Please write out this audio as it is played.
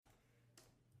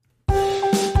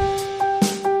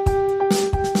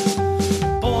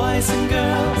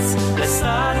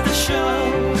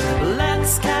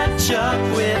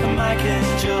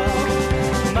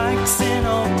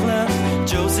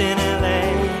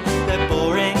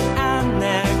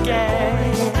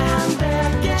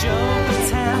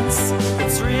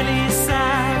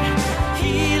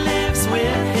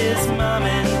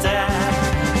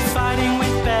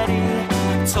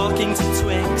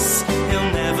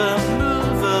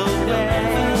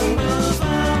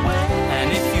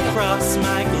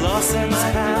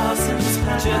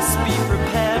Just be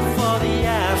prepared for the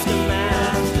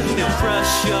aftermath. They'll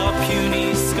crush your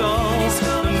puny skulls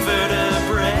and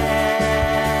vertebrae.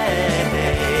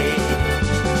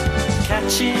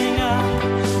 Catching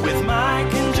up with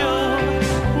Mike and Joe.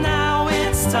 Now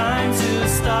it's time to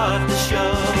start the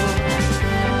show.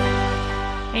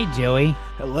 Hey, Joey.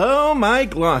 Hello,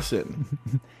 Mike Lawson.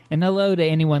 And hello to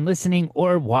anyone listening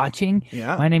or watching.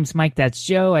 Yeah. My name's Mike. That's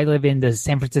Joe. I live in the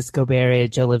San Francisco Bay Area.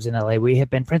 Joe lives in LA. We have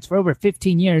been friends for over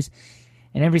 15 years.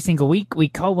 And every single week, we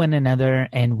call one another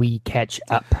and we catch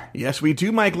up. Yes, we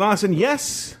do, Mike Lawson.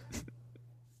 Yes,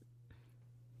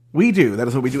 we do. That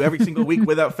is what we do every single week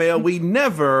without fail. We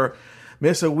never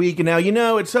miss a week. And now, you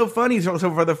know, it's so funny. So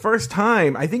for the first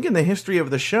time, I think in the history of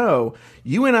the show,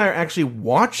 you and I are actually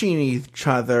watching each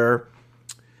other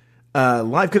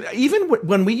live. Because even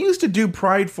when we used to do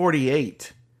Pride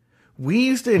 48, we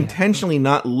used to intentionally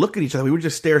not look at each other. We would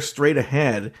just stare straight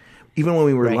ahead. Even when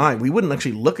we were live, we wouldn't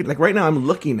actually look at, like right now, I'm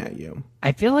looking at you.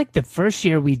 I feel like the first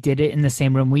year we did it in the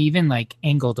same room, we even like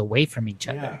angled away from each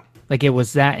other. Yeah. Like it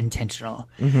was that intentional.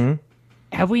 Mm-hmm.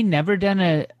 Have we never done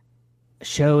a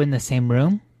show in the same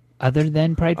room other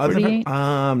than Pride 48?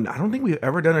 I don't think we've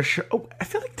ever done a show. Oh, I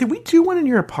feel like, did we do one in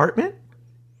your apartment?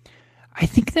 I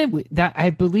think that I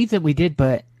believe that we did,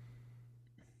 but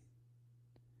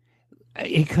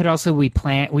it could also we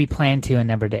planned to and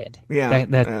never did. Yeah,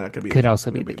 that could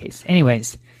also be the case.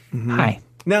 Anyways, Hi.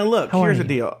 Now look, How here's are the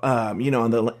deal. You know,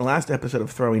 on the last episode of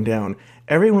Throwing Down,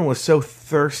 everyone was so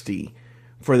thirsty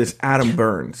for this Adam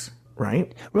Burns,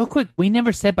 right? Real quick, we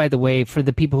never said, by the way, for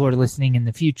the people who are listening in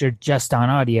the future, just on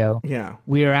audio. Yeah,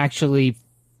 we are actually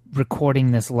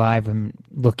recording this live and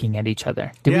looking at each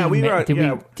other.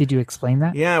 Did you explain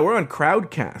that? Yeah, we're on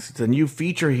Crowdcast. It's a new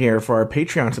feature here for our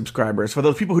Patreon subscribers. For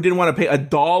those people who didn't want to pay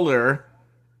 $1,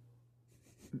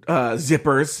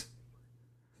 zippers,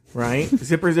 right?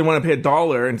 Zippers didn't want to pay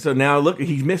 $1, and so now look,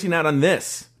 he's missing out on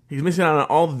this. He's missing out on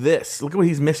all this. Look at what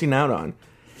he's missing out on.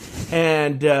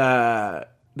 And a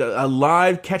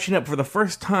live catching up for the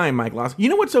first time, Mike Lawson. You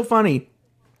know what's so funny?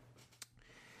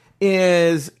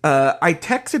 Is I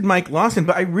texted Mike Lawson,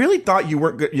 but I really thought you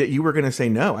were going to say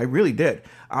no. I really did.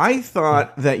 I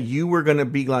thought that you were going to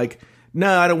be like,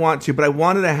 no, I don't want to, but I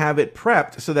wanted to have it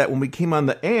prepped so that when we came on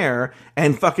the air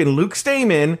and fucking Luke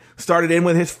Stamen started in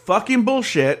with his fucking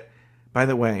bullshit. By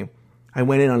the way, I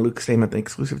went in on Luke Stamen, the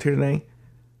exclusive here today.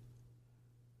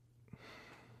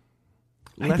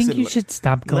 I think you should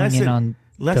stop going in on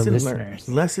the listeners.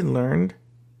 Lesson learned.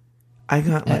 I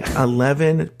got like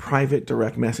 11 private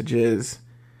direct messages,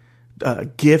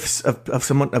 gifts of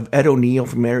someone, of Ed O'Neill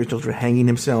from Marriage Children hanging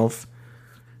himself.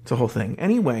 It's a whole thing.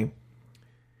 Anyway,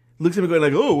 looks at me going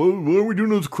like, oh, why are we doing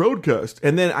this Crowdcast?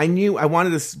 And then I knew I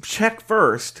wanted to check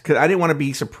first because I didn't want to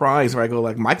be surprised where I go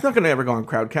like, Mike's not going to ever go on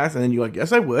Crowdcast. And then you're like,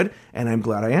 yes, I would. And I'm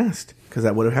glad I asked because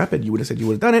that would have happened. You would have said you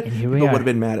would have done it. And people would have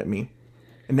been mad at me.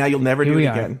 And now you'll never do it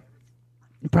again.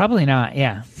 Probably not,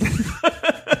 yeah.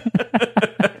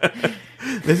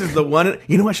 This is the one.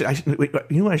 You know what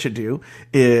I should do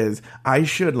is I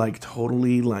should like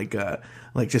totally like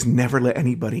just never let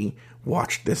anybody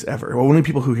watch this ever. Well, only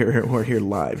people who are here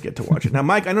live get to watch it. Now,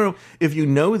 Mike, I don't know if you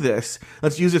know this.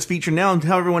 Let's use this feature now and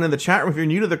tell everyone in the chat room. If you're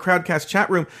new to the Crowdcast chat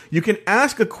room, you can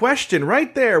ask a question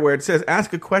right there where it says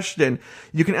 "Ask a Question."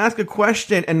 You can ask a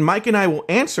question, and Mike and I will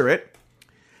answer it.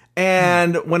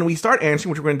 And when we start answering,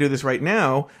 which we're going to do this right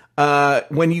now.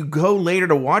 When you go later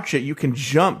to watch it, you can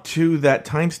jump to that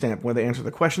timestamp where they answer the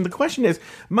question. The question is,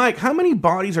 Mike, how many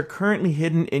bodies are currently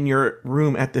hidden in your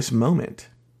room at this moment?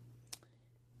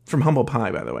 From Humble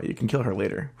Pie, by the way. You can kill her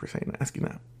later for asking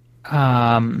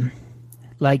that.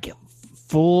 Like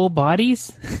full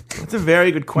bodies? That's a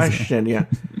very good question. Yeah.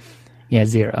 Yeah,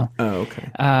 0. Oh,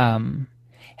 okay.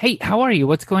 Hey, how are you?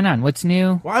 What's going on? What's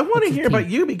new? Well, I want to hear about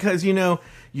you because you know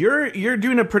you're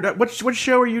doing a what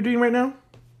show are you doing right now?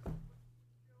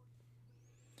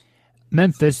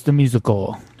 Memphis the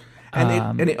Musical. And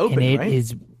it opened, and it right?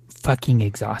 is fucking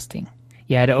exhausting.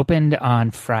 Yeah, it opened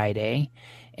on Friday,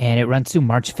 and it runs through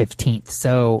March 15th.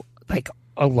 So, like,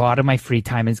 a lot of my free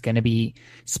time is going to be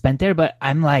spent there, but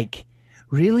I'm, like,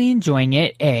 really enjoying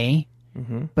it,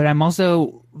 but I'm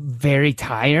also very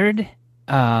tired.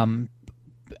 And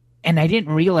I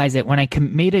didn't realize it when I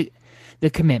made the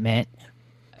commitment.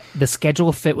 The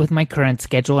schedule fit with my current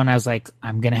schedule, and I was like,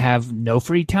 I'm going to have no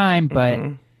free time, but...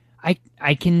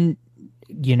 I can,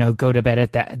 go to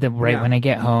bed at when I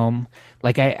get home.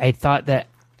 Like I thought that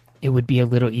it would be a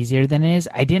little easier than it is.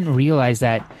 I didn't realize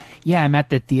that, I'm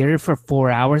at the theater for 4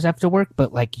 hours after work,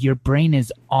 but like your brain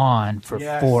is on for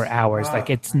 4 hours. Like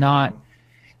it's not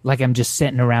like I'm just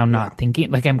sitting around not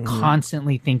thinking. Like I'm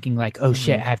constantly thinking like, oh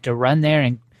shit, I have to run there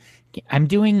and I'm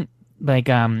doing like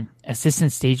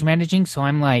assistant stage managing, so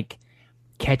I'm like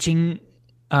catching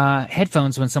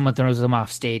headphones when someone throws them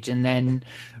off stage, and then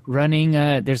running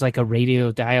there's like a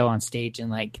radio dial on stage and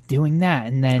like doing that,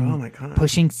 and then Oh my God.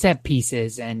 pushing set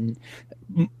pieces and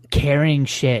carrying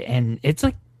shit, and it's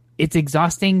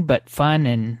exhausting but fun,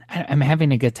 and I'm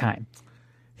having a good time.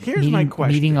 Here's my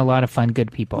question. Meeting a lot of fun,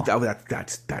 good people. Oh,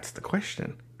 that's the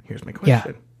question. Here's my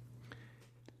question.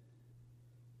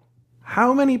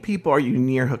 How many people are you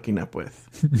near hooking up with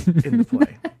in the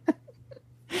play?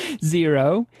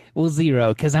 Zero. Well,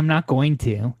 zero, because I'm not going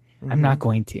to. I'm not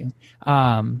going to.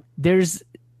 There's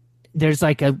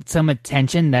like some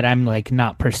attention that I'm like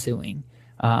not pursuing.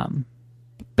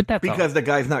 But that's Because the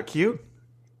guy's not cute?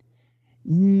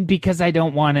 because I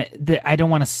don't want to. I don't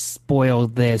want to spoil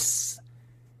this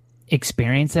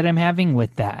experience that I'm having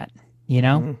with that. You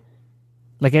know,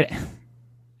 like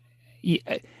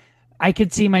I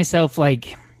could see myself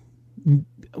like.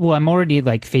 Well, I'm already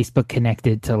like Facebook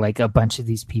connected to like a bunch of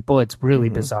these people. It's really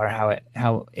bizarre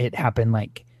how it happened.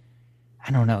 Like,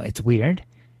 I don't know. It's weird.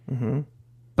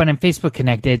 But I'm Facebook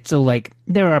connected, so like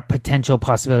there are potential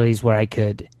possibilities where I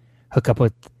could hook up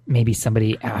with maybe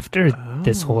somebody after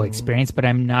this whole experience. But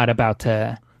I'm not about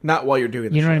to. Not while you're doing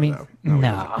the You know show, what I mean? though.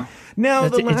 No. No,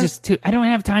 It's just too. I don't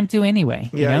have time to anyway.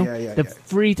 Yeah, you know? yeah. The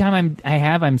free time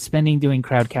I'm spending doing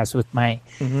Crowdcast with my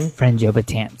friend Joe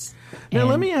Batance. Now,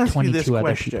 let and me ask you this 22 other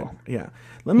question. people. Yeah.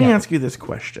 Let me ask you this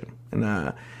question. And,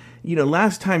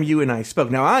 last time you and I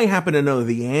spoke, now I happen to know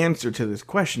the answer to this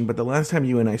question, but the last time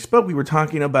you and I spoke, we were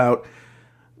talking about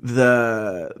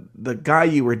the guy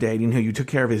you were dating who you took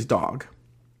care of his dog,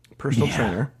 personal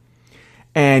trainer.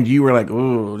 And you were like,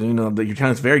 oh, you're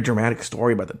telling this very dramatic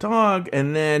story about the dog.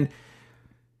 And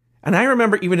I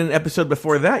remember even in an episode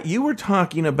before that, you were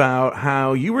talking about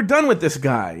how you were done with this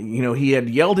guy. He had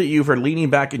yelled at you for leaning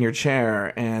back in your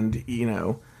chair, and you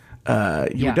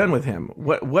were done with him.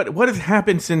 What has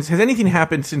happened since? Has anything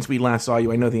happened since we last saw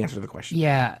you? I know the answer to the question.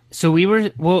 Yeah. So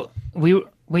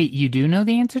wait, you do know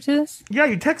the answer to this? Yeah,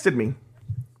 you texted me.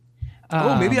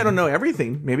 Maybe I don't know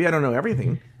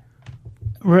everything.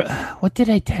 What did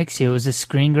I text you? It was a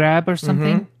screen grab or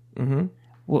something?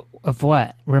 Of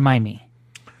what? Remind me.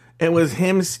 It was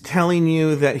him telling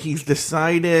you that he's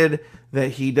decided that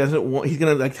he doesn't want. He's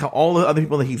gonna like tell all the other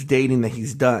people that he's dating that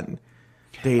he's done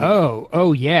dating.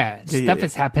 Oh yeah. Stuff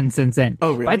has happened since then.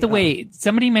 Oh, really? By the way,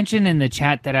 somebody mentioned in the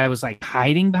chat that I was like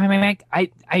hiding behind my mic. I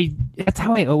that's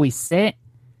how I always sit,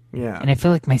 Yeah, and I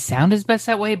feel like my sound is best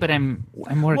that way. But I'm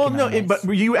working. well, no, on this. but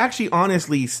you actually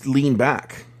honestly lean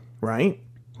back, right?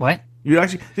 What? You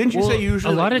actually didn't you Well, say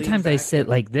usually a lot like, of times lean I back? sit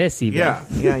like this. Even Yeah.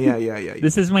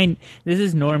 This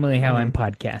is normally how I'm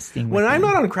podcasting. When with I'm them.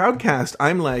 not on Crowdcast,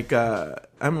 I'm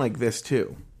like this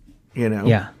too.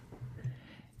 Yeah.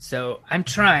 So I'm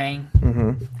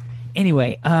trying.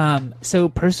 Anyway, so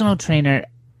personal trainer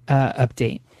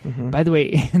update. By the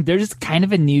way, there's kind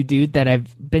of a new dude that I've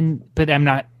been, but I'm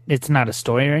not. It's not a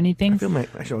story or anything. I feel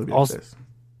like I should be Also- this.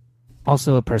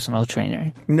 Also a personal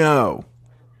trainer. No.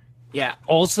 Yeah.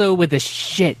 Also with a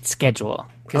shit schedule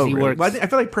because he really? works Well, I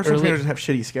feel like personal early- trainers have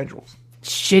shitty schedules.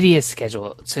 shittiest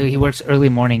schedule. So he works early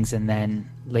mornings and then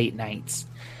late nights.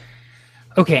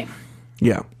 Okay.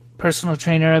 Yeah. Personal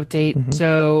trainer update.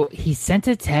 So he sent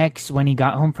a text when he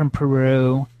got home from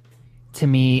Peru to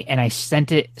me, and I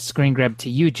sent it screen grab to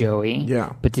you, Joey.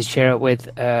 Yeah. But to share it with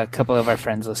a couple of our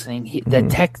friends listening, the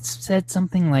text said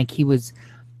something like he was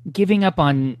giving up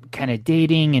on kind of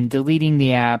dating and deleting the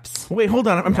apps. Wait, hold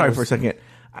on. I'm sorry for a second.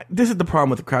 This is the problem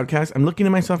with the Crowdcast. I'm looking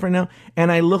at myself right now,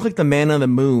 and I look like the man on the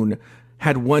moon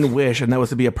had one wish, and that was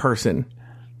to be a person.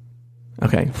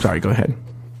 Okay, sorry. Go ahead.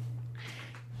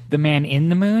 The man in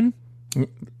the moon?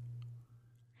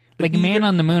 Like man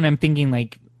on the moon, I'm thinking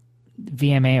like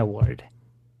VMA award.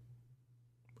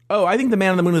 Oh, I think the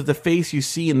man on the moon is the face you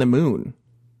see in the moon.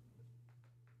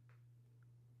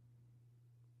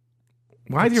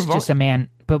 Why is your It's volume? just a man,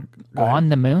 but Go ahead. on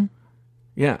the moon?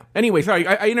 Yeah. Anyway, sorry.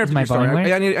 I interrupted my your story. volume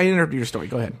weird? I interrupted your story.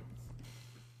 Go ahead.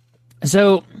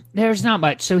 So there's not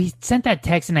much. So he sent that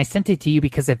text, and I sent it to you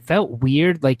because it felt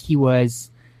weird. Like he was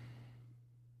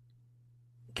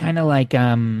kind of like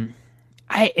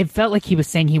it felt like he was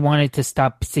saying he wanted to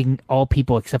stop seeing all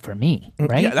people except for me,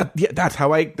 right? That's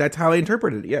how I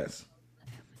interpreted it. Yes.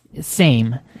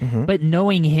 Same, but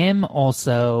knowing him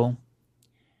also,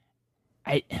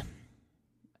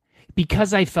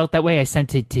 because I felt that way, I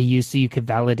sent it to you so you could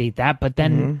validate that. But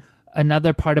then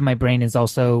another part of my brain is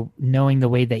also knowing the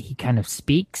way that he kind of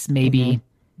speaks. Maybe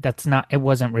it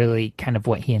wasn't really kind of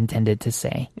what he intended to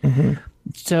say.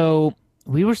 So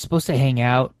we were supposed to hang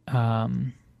out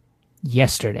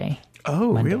yesterday.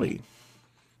 Oh, Monday. really?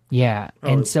 Yeah,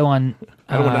 and so on.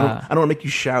 I don't want to make you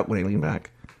shout when I lean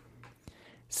back.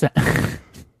 So,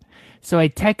 so I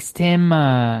text him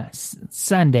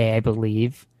Sunday, I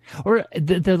believe, or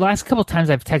the last couple times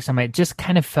I've texted him, it just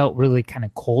kind of felt really kind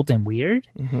of cold and weird.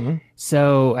 Mm-hmm.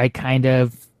 So I kind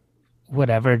of,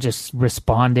 just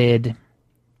responded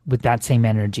with that same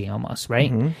energy almost,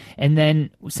 right? Mm-hmm. And then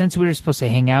since we were supposed to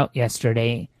hang out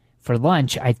yesterday for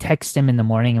lunch, I texted him in the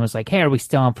morning and was like, "Hey, are we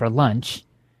still on for lunch?"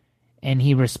 And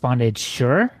he responded,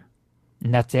 "Sure."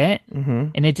 And that's it. Mm-hmm.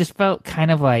 And it just felt kind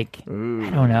of like, ooh,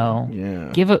 I don't know. Yeah.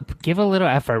 Give a little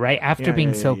effort, right? After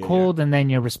being so cold, and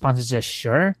then your response is just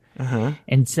sure. Uh-huh.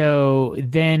 And so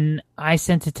then I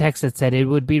sent a text that said it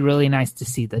would be really nice to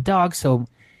see the dog. So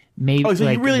maybe so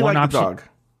you really like the dog?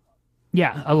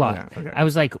 Yeah, a lot. Yeah, okay. I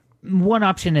was like, one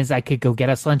option is I could go get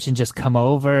us lunch and just come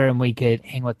over and we could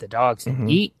hang with the dogs and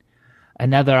eat.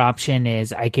 Another option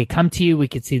is I could come to you, we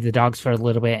could see the dogs for a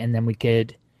little bit, and then we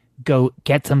could go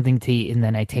get something to eat, and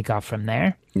then I take off from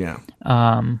there. Yeah.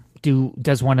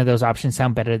 Does one of those options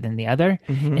sound better than the other?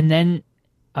 Mm-hmm. And then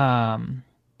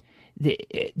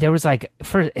there was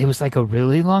it was like a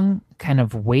really long kind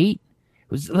of wait.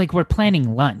 It was like we're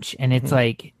planning lunch, and it's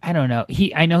like, I don't know.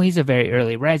 I know he's a very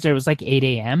early riser. It was like 8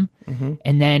 a.m. Mm-hmm.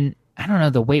 And then I don't know.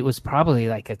 The wait was probably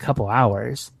like a couple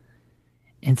hours.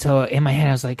 And so in my head,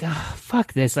 I was like, oh,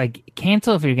 fuck this. Like,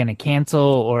 cancel if you're going to cancel,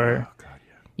 or,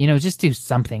 just do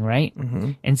something, right?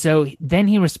 Mm-hmm. And so then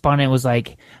he responded and was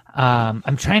like,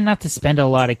 I'm trying not to spend a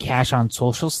lot of cash on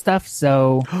social stuff.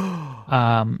 So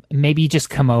maybe just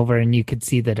come over and you could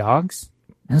see the dogs.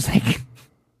 I was like,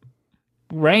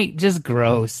 right? Just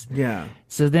gross. Yeah.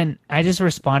 So then I just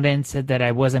responded and said that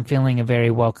I wasn't feeling a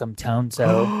very welcome tone.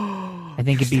 So I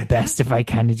think it'd be best if I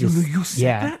kind of just, you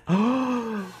said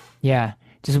that? Yeah.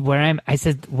 Just where I'm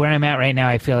at right now,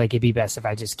 I feel like it'd be best if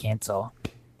I just cancel.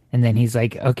 And then he's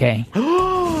like, okay. Let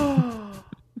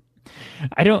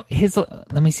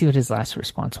me see what his last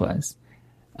response was.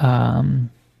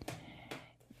 In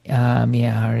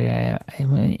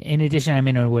addition, I'm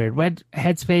in a weird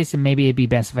headspace, and maybe it'd be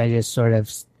best if I just sort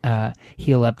of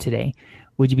heal up today.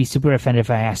 Would you be super offended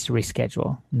if I asked to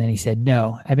reschedule? And then he said,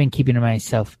 no, I've been keeping to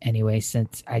myself anyway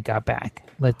since I got back.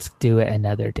 Let's do it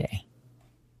another day.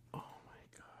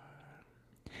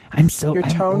 Your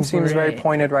tone seems very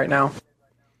pointed right now.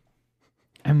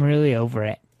 I'm really over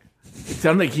it. It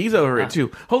sounds like he's over it too.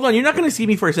 Hold on, you're not going to see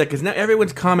me for a second because now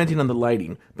everyone's commenting on the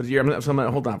lighting. But so I'm going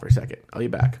to hold on for a second. I'll be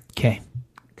back. Okay.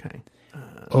 Okay.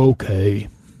 Okay.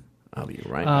 I'll be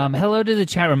right back. Hello to the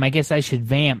chat room. I guess I should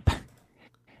vamp.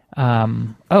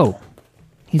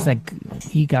 He's like,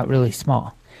 he got really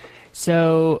small.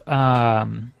 So,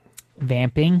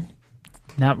 vamping,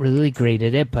 not really great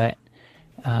at it, but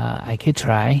I could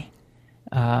try.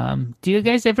 Do you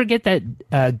guys ever get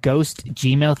that ghost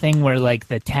Gmail thing where like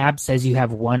the tab says you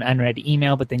have one unread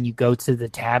email, but then you go to the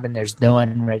tab and there's no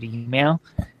unread email?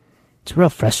 It's real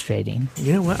frustrating.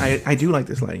 You know what? I do like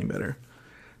this lighting better.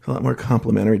 It's a lot more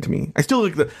complimentary to me. I still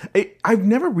like I've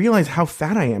never realized how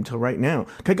fat I am till right now.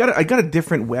 I got a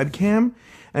different webcam,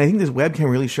 and I think this webcam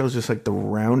really shows just like the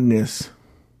roundness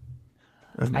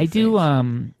of my face.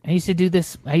 I used to do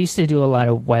this. I used to do a lot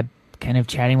of web kind of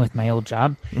chatting with my old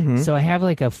job. Mm-hmm. So I have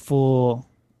like a full,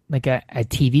 like a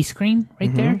TV screen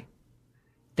right there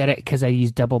because I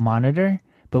use double monitor.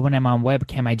 But when I'm on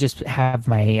webcam, I just have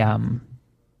my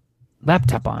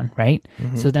laptop on, right?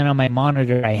 Mm-hmm. So then on my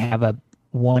monitor, I have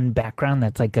one background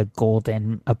that's like a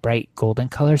bright golden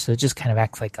color. So it just kind of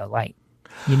acts like a light.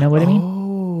 You know what I mean?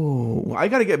 Oh, well, I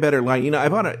got to get better light. You know,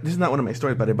 this is not one of my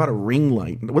stories, but I bought a ring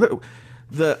light.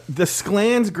 The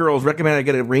Sklans girls recommended I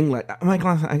get a ring light. Oh my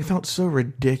God, I felt so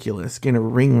ridiculous getting a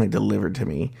ring light delivered to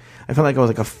me. I felt like I was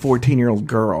like a 14-year-old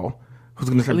girl who's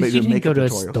going to start making makeup tutorials. You didn't go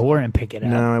to a store and pick it up.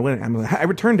 No, I wouldn't. I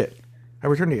returned it. I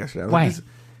returned it yesterday. Why?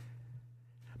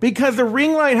 Because the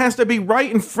ring light has to be right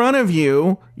in front of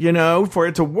you, for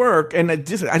it to work. And how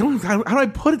do I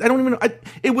put it? I don't even know.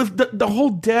 It was the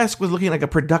whole desk was looking like a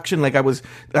production, like I was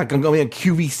like I'm going on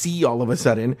QVC all of a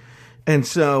sudden, and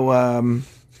so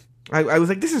I was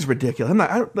like, this is ridiculous.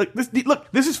 Look,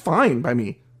 this is fine by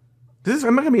me.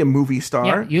 I'm not gonna be a movie star.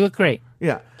 Yeah, you look great.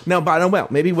 Yeah. Now,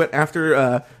 but maybe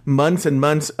after months and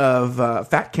months of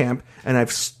fat camp, and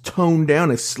I've toned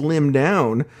down, I've slimmed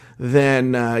down,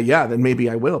 then maybe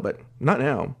I will, but not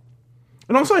now.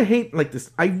 And also, I hate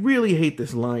this. I really hate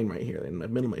this line right here in the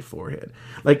middle of my forehead.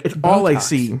 Like it's Botox. All I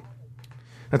see.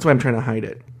 That's why I'm trying to hide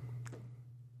it.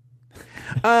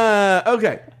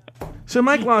 Okay. So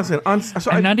Mike Lawson, I'm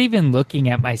not even looking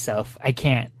at myself. I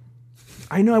can't.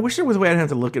 I know. I wish there was a way I didn't have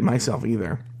to look at myself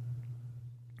either.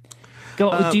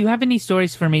 Go. Do you have any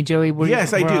stories for me, Joey?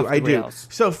 Yes, I do. I do.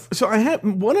 So I had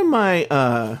one of my.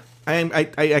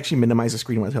 I actually minimize the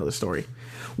screen when I tell this story.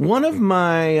 One of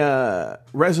my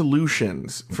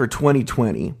resolutions for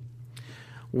 2020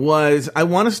 was I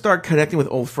want to start connecting with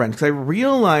old friends, because I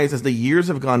realized as the years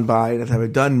have gone by and as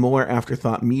I've done more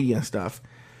afterthought media stuff,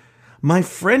 my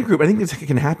friend group, I think this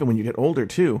can happen when you get older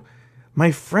too,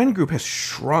 my friend group has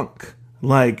shrunk.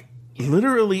 Like,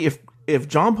 literally, if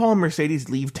John Paul and Mercedes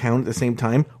leave town at the same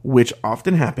time, which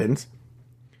often happens,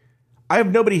 I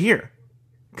have nobody here.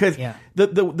 Because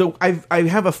I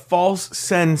have a false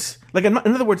sense, like, in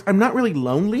other words, I'm not really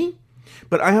lonely,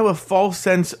 but I have a false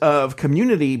sense of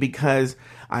community because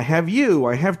I have you,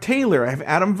 I have Taylor, I have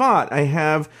Adam Vaught, I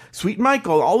have Sweet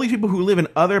Michael, all these people who live in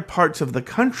other parts of the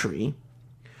country.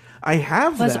 I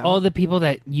have Plus them. all the people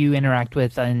that you interact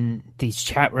with in these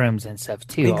chat rooms and stuff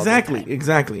too.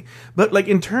 Exactly. But like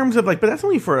in terms of like, but that's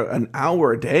only for an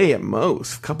hour a day at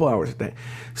most, a couple hours a day.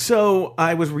 So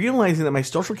I was realizing that my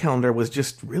social calendar was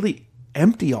just really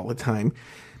empty all the time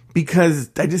because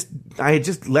I had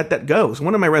just let that go. So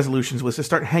one of my resolutions was to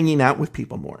start hanging out with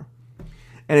people more.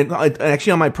 And it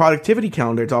actually on my productivity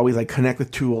calendar, it's always like connect with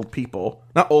 2 old people,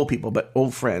 not old people, but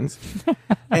old friends.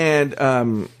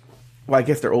 And, well, I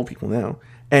guess they're old people now,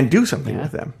 and do something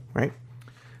with them, right?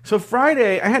 So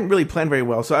Friday, I hadn't really planned very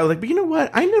well, so I was like, but you know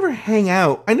what? I never hang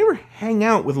out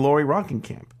with Lori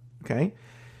Rockenkamp, okay?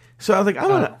 So I was like,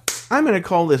 I'm gonna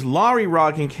call this Laurie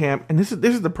Rockenkamp, and this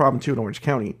is the problem too in Orange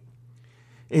County,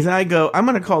 is I'm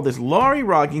gonna call this Laurie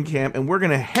Rockenkamp, and we're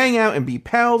gonna hang out and be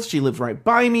pals. She lives right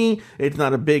by me. It's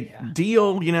not a big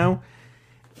deal, you know?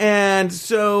 And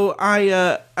so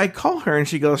I call her, and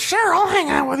she goes, sure, I'll hang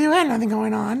out with you. I had nothing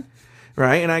going on.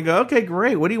 Right? And I go, okay,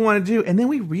 great. What do you want to do? And then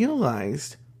we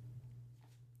realized,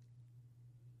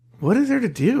 what is there to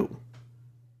do?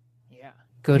 Yeah.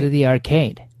 Go to the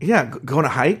arcade. Yeah, go on a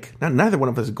hike. Neither one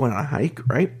of us is going on a hike,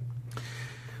 right?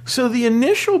 So the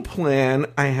initial plan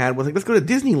I had was like, let's go to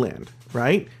Disneyland,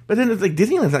 right? But then it's like,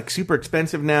 Disneyland's like super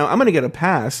expensive now. I'm going to get a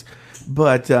pass,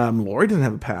 but Lori doesn't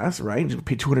have a pass, right? Just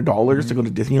pay $200 to go to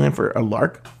Disneyland for a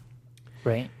lark.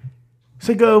 Right.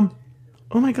 So I go,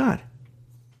 oh my God.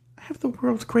 I have the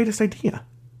world's greatest idea.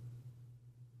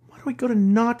 Why don't we go to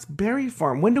Knott's Berry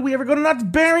Farm? When do we ever go to Knott's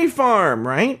Berry Farm,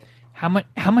 right? How much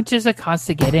does it cost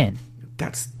to get in?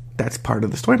 That's part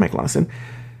of the story, Mike Lawson.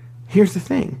 Here's the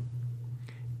thing.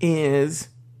 Is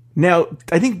now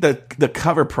I think the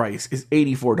cover price is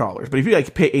 $84. But if you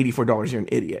like pay $84, you're an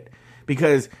idiot.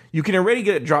 Because you can already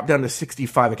get it dropped down to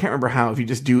 $65. I can't remember how if you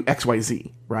just do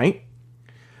XYZ, right?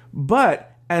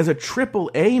 But as a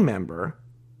AAA member,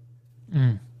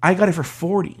 I got it for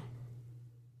 $40.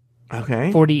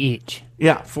 Okay. 40 each.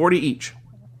 Yeah, 40 each.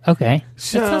 Okay.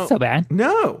 So, that's not so bad.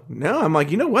 No. I'm like,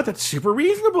 you know what? That's super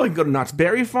reasonable. I can go to Knott's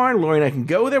Berry Farm. Lori and I can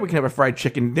go there. We can have a fried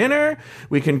chicken dinner.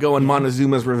 We can go on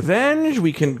Montezuma's Revenge.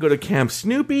 We can go to Camp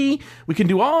Snoopy. We can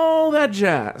do all that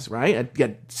jazz, right?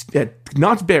 At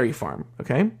Knott's Berry Farm.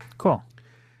 Okay. Cool.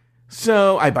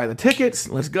 So I buy the tickets.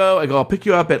 Let's go. I go, I'll pick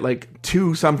you up at like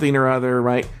 2 something or other,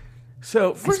 right?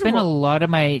 So I spent a lot of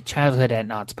my childhood at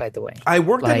Knott's, by the way. I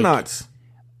worked at Knott's.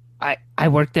 I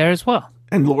worked there as well.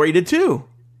 And Lori did too.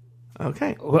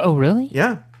 Okay. Oh, really?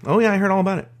 Yeah. Oh, yeah, I heard all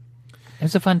about it. It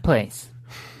was a fun place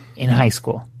in high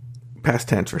school. Past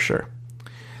tense for sure.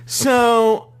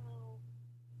 So,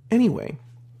 anyway,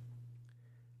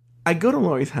 I go to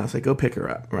Lori's house. I go pick her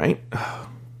up, right? Oh,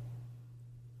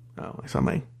 I saw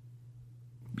my,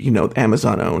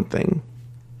 Amazon-owned thing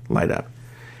light up.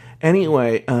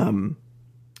 Anyway,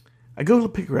 I go to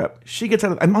pick her up. She gets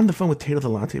out. I'm on the phone with Taylor the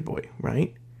Latte Boy,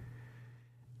 right?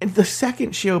 And the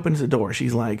second she opens the door,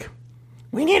 she's like,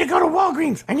 we need to go to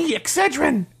Walgreens. I need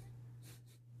Excedrin.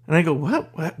 And I go,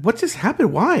 what just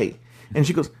happened? Why? And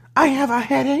she goes, I have a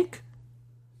headache.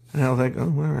 And I was like, oh, all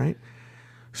right.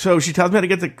 So she tells me how to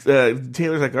get to,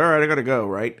 Taylor's like, all right, I got to go,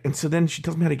 right? And so then she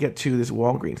tells me how to get to this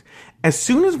Walgreens. As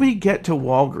soon as we get to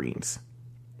Walgreens,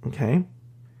 okay,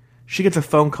 she gets a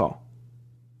phone call.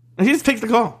 And she just takes the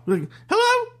call. Like,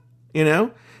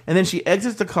 hello? And then she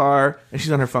exits the car and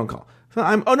she's on her phone call. So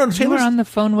You were on the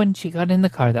phone when she got in the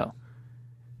car, though.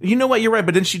 You know what? You're right.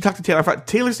 But then she talked to Taylor.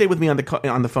 Taylor stayed with me on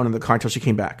the phone in the car until she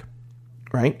came back.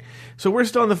 Right? So we're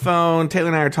still on the phone. Taylor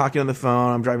and I are talking on the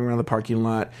phone. I'm driving around the parking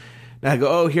lot. And I go,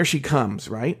 oh, here she comes,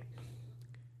 right?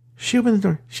 She opens the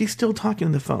door. She's still talking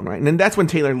on the phone, right? And then that's when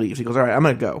Taylor leaves. He goes, all right, I'm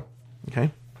going to go.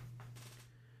 Okay?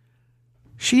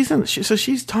 So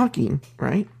she's talking,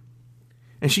 right?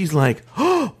 And she's like,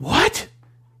 oh, what?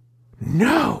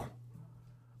 No.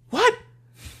 What?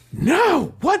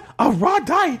 No. What? A raw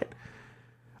diet?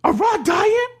 A raw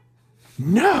diet?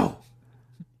 No.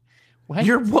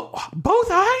 What?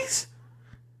 Both eyes?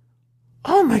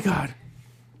 Oh my God.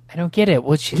 I don't get it.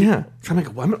 What's she? Yeah. So I'm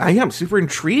like, well, I'm super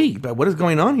intrigued by what is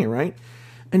going on here, right?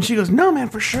 And she goes, no, man,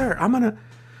 for sure. I'm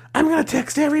gonna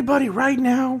text everybody right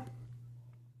now.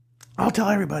 I'll tell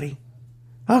everybody.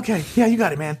 Okay. Yeah, you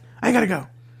got it, man. I gotta go.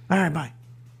 All right, bye.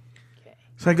 Okay.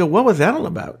 So I go, what was that all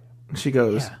about? And she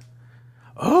goes,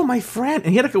 oh, my friend.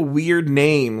 And he had like a weird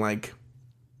name, like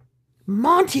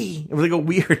Monty. It was like a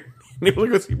weird it was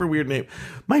like a super weird name.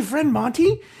 My friend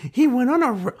Monty, he went on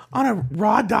a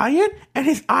raw diet and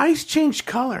his eyes changed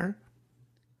color.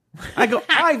 I go,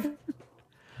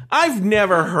 I've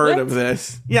never heard of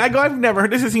this. Yeah, I go, I've never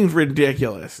heard. This seems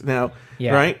ridiculous. Now,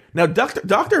 right? Now,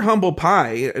 Dr. Humble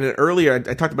Pie, and earlier I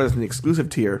talked about this in the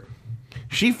exclusive tier.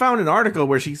 She found an article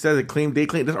where she says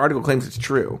this article claims it's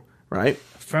true, right?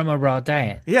 From a raw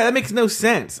diet. Yeah, that makes no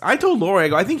sense. I told Lori, I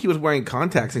go, I think he was wearing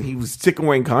contacts and he was sick of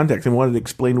wearing contacts and wanted to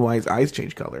explain why his eyes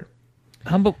changed color.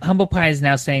 Humble Pie is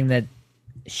now saying that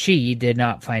she did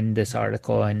not find this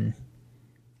article and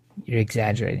you're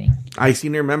exaggerating. I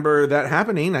seem to remember that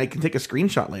happening. I can take a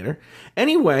screenshot later.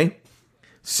 Anyway,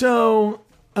 so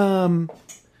then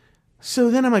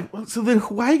I'm like, well, so then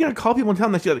why are you going to call people and tell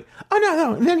them that? She's like, oh,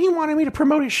 no. And then he wanted me to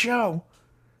promote his show.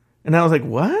 And I was like,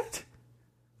 what?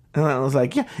 And I was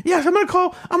like, yes, I'm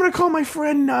gonna call my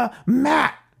friend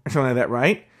Matt or something like that,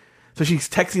 right? So she's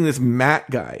texting this Matt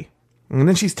guy, and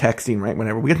then she's texting, right?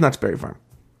 Whenever we get to Knott's Berry Farm.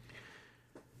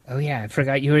 Oh yeah, I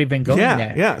forgot you already been going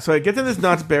there. Yeah. So I get to this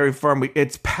Knott's Berry Farm.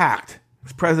 It's packed.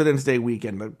 It's President's Day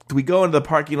weekend. We go into the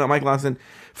parking lot. Mike Lawson.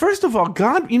 First of all,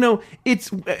 God, it's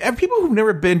people who've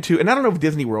never been to, and I don't know if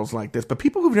Disney World's like this, but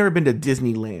people who've never been to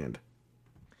Disneyland.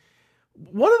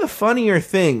 One of the funnier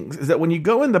things is that when you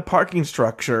go in the parking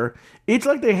structure, it's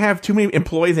like they have too many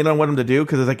employees they don't want them to do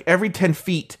because it's like every 10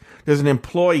 feet there's an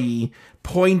employee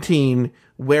pointing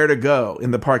where to go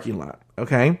in the parking lot.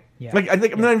 Okay? Yeah. Like, I'm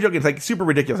not even joking. It's like super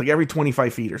ridiculous. Like every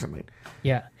 25 feet or something.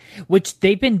 Yeah. Which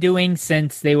they've been doing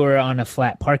since they were on a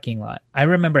flat parking lot. I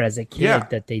remember as a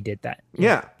kid that they did that.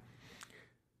 Yeah.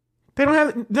 They don't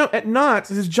have... at Knott's,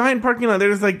 this giant parking lot,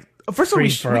 there's like... First of all, free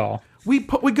for all. We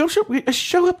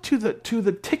show up to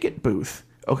the ticket booth,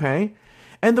 okay?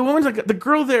 And the woman's like, the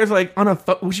girl there is like on a,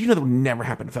 which that would never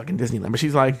happen to fucking Disneyland, but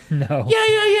she's like, no,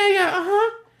 yeah,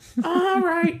 all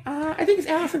right, I think it's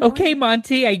Allison. Okay,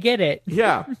 Monty, I get it.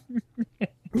 Yeah,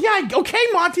 okay,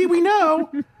 Monty, we know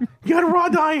you got a raw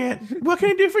diet. What can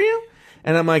I do for you?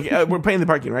 And I'm like, we're paying the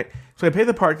parking, right? So I pay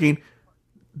the parking.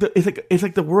 It's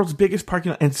like the world's biggest parking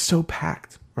lot, and it's so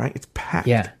packed, right? It's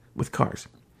packed with cars.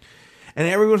 And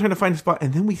everyone's trying to find a spot.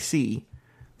 And then we see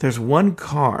there's one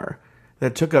car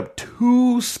that took up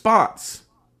 2 spots.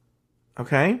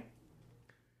 Okay?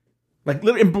 Like,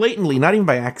 literally, and blatantly, not even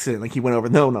by accident. Like, he went over.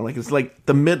 No. Like, it's like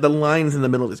the lines in the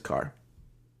middle of his car.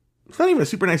 It's not even a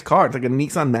super nice car. It's like a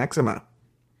Nissan Maxima.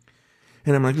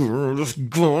 And I'm like, this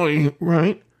guy,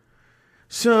 right?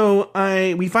 So,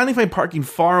 we finally find parking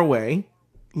far away.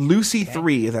 Lucy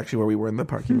 3 is actually where we were in the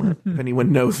parking lot. If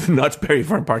anyone knows the Knott's Berry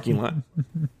Farm parking lot.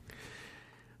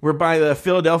 We're by the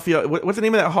Philadelphia... What's the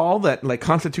name of that hall? That, like,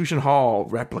 Constitution Hall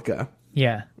replica.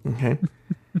 Yeah. Okay.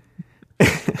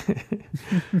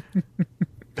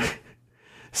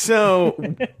 So...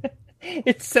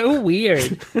 It's so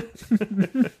weird.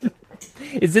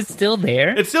 Is it still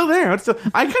there? It's still there.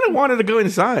 I kind of wanted to go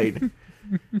inside.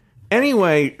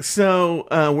 Anyway, so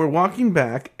we're walking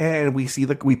back, and we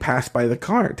pass by the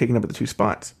car, taking up the 2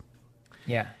 spots.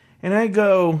 Yeah. And I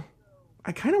go,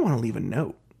 I kind of want to leave a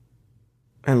note.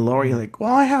 And Lori like,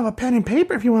 well, I have a pen and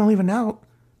paper if you want to leave a note.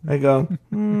 I go, I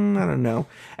don't know.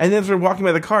 And then as we're walking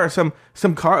by the car,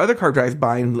 other car drives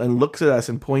by and looks at us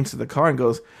and points to the car and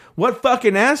goes, what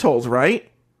fucking assholes, right?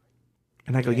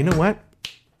 And I go, you know what?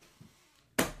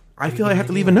 I feel I have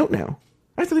to leave a note now.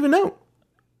 I have to leave a note.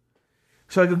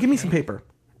 So I go, give me some paper.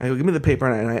 I go, give me the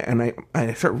paper, and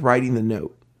I start writing the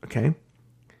note, okay?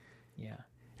 Yeah.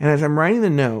 And as I'm writing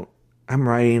the note, I'm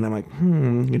like,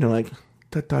 like... ...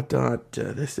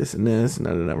 this, and this,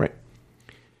 and right?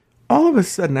 All of a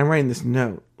sudden, I'm writing this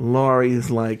note.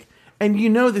 Laurie's like, and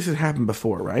this has happened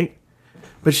before, right?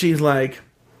 But she's like,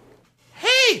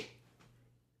 hey,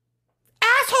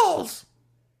 assholes!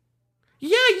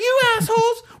 Yeah, you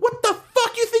assholes! What the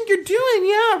fuck you think you're doing?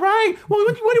 Yeah, right. Well,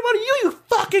 what are you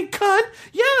fucking cunt?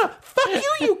 Yeah, fuck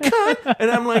you cunt. And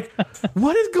I'm like,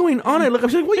 what is going on? I look up,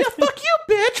 she's like, well, yeah, fuck you,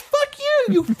 bitch. Fuck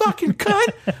you fucking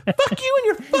cunt. Fuck you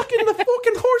and the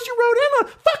fucking horse you rode in on.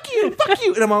 Fuck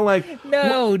you. And I'm all like,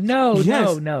 no.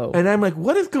 And I'm like,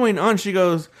 what is going on? She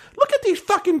goes, look at these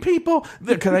fucking people.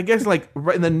 Because I guess like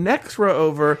right in the next row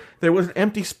over, there was an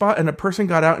empty spot and a person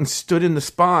got out and stood in the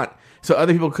spot so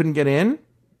other people couldn't get in.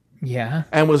 Yeah.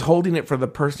 and was holding it for the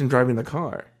person driving the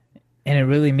car. And it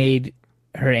really made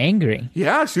her angry.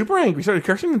 Yeah, super angry. Started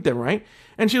cursing at them, right?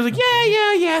 And she was like,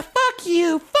 yeah, fuck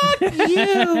you,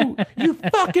 you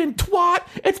fucking twat.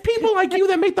 It's people like you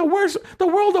that make the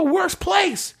world a worse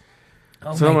place.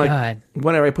 Oh So my I'm God. like,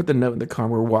 whatever. I put the note in the car.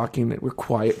 We're walking. We're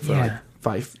quiet for like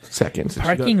 5 seconds. And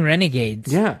she Parking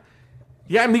renegades. Yeah.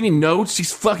 Yeah, I'm leaving notes.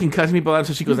 She's fucking cussing people out.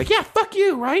 So she goes like, yeah, fuck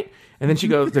you, right? And then she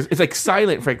goes, it's like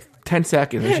silent for like 10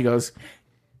 seconds. And she goes,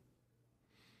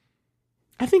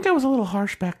 I think I was a little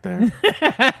harsh back there.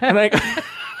 And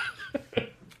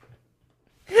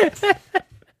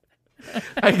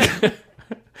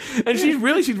and she's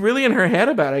really in her head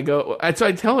about it. So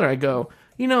I tell her, I go,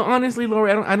 honestly,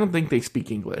 Lori, I don't think they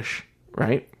speak English,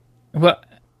 right? Well,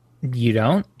 you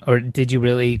don't? Or did you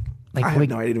really... Like, I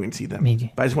didn't even see them.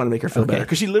 Maybe. But I just want to make her feel better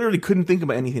because she literally couldn't think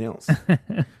about anything else.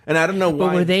 And I don't know why.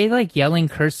 But were they like yelling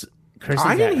curses?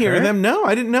 I didn't hear her? them. No,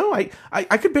 I didn't know. I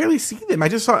could barely see them. I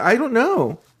just saw. I don't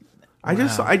know. I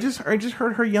just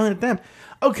heard her yelling at them.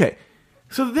 Okay,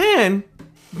 so then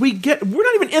we're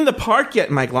not even in the park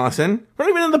yet, Mike Lawson. We're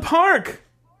not even in the park.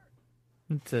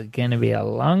 It's gonna be a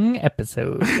long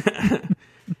episode.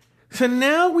 So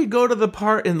now we go to the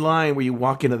part in line where you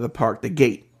walk into the park, the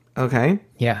gate. Okay.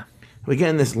 Yeah. We get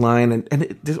in this line,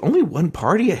 and there's only one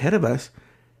party ahead of us.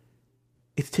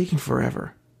 It's taking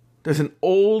forever. There's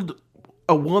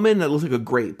a woman that looks like a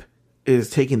grape is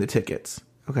taking the tickets.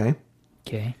 Okay.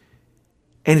 Okay.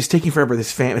 And it's taking forever.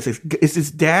 This family, it's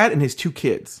his dad and his 2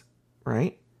 kids,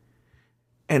 right?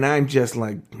 And I'm just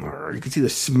like, you can see the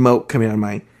smoke coming out of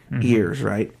my ears,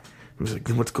 right? I'm just like,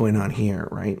 what's going on here,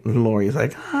 right? And Lori's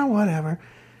like, whatever.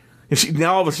 And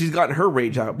she's gotten her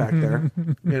rage out back there,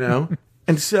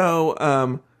 And so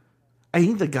I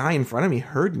think the guy in front of me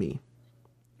heard me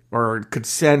or could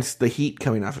sense the heat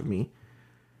coming off of me.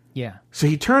 Yeah. So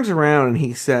he turns around and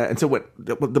he said, and so what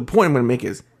the point I'm going to make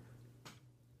is,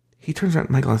 he turns around,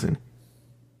 Mike Lawson,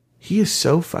 he is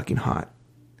so fucking hot.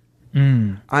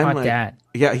 I'm hot like, dad.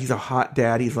 Yeah, he's a hot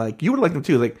dad. He's like, you would like him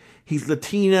too. Like, he's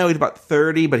Latino. He's about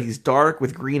 30, but he's dark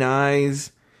with green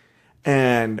eyes.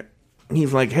 And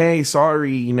he's like, hey,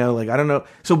 sorry, I don't know.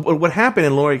 So what happened,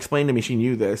 and Lori explained to me, she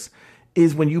knew this,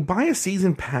 is when you buy a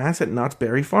season pass at Knott's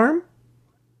Berry Farm,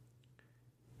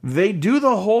 they do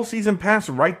the whole season pass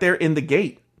right there in the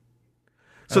gate.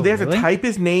 So they have to type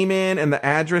his name in and the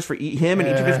address for him and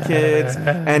each of his kids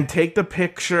and take the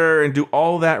picture and do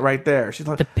all that right there. She's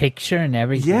like, the picture and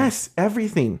everything. Yes,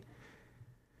 everything.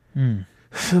 So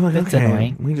I'm like, That's okay,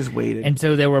 annoying. we just waited. And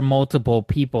so there were multiple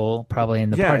people probably in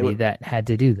the party that had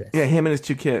to do this. Yeah, him and his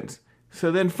 2 kids. So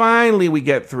then finally we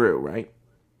get through, right?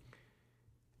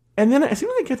 And then as soon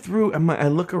as I get through, I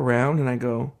look around and I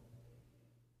go,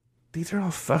 these are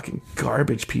all fucking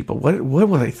garbage people. What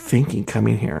was I thinking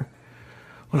coming here?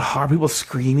 What hard people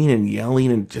screaming and yelling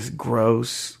and just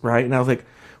gross, right? And I was like,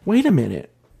 wait a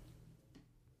minute.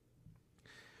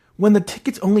 When the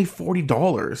ticket's only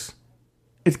 $40,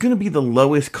 it's going to be the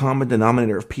lowest common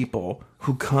denominator of people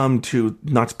who come to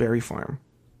Knott's Berry Farm.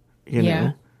 You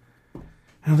know? And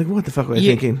I was like, what the fuck was I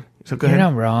thinking? So go ahead. You're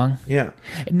not wrong. Yeah.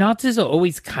 Knott's has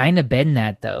always kind of been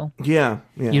that, though. Yeah.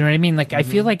 You know what I mean? Like, I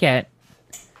feel like at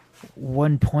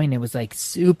one point it was like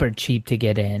super cheap to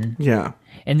get in. Yeah.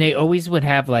 And they always would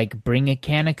have like, bring a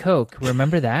can of Coke.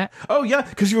 Remember that? Oh, yeah.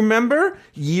 Because you remember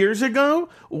years ago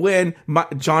when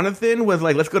Jonathan was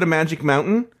like, let's go to Magic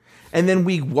Mountain. And then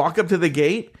we walk up to the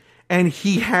gate and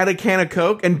he had a can of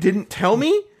Coke and didn't tell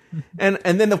me. And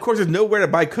then, of course, there's nowhere to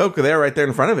buy Coke right there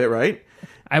in front of it, right?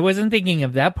 I wasn't thinking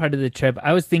of that part of the trip.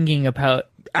 I was thinking about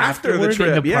after the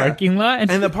trip, in the parking lot.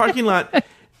 And the parking lot,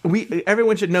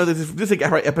 everyone should know this is like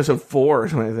episode 4 or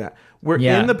something like that. We're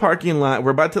in the parking lot.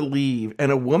 We're about to leave,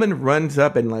 and a woman runs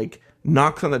up and like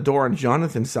knocks on the door on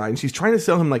Jonathan's side, and she's trying to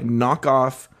sell him like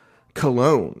knockoff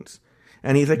colognes.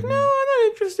 And he's like, "No, I'm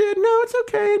not interested. No, it's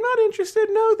okay. I'm not interested.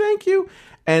 No, thank you."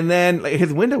 And then like,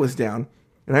 his window was down,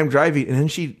 and I'm driving, and then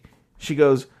she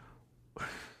goes,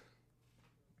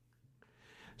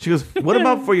 "What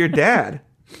about for your dad?"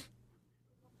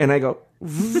 And I go,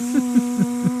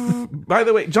 by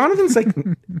the way, Jonathan's like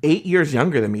 8 years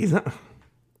younger than me. He's not.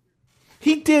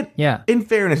 He did. Yeah. In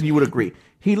fairness, you would agree,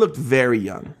 he looked very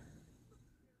young.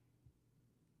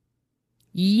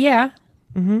 Yeah.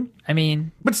 Mm-hmm. I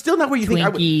mean, but still not what you think.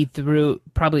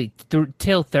 Probably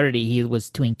till 30, he was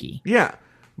Twinkie. Yeah,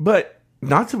 but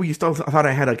not so you still thought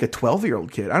I had like a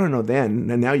 12-year-old kid. I don't know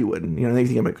then, and now you wouldn't. Now you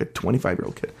think I'm like a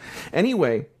 25-year-old kid.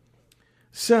 Anyway,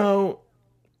 so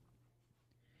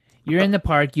you're in the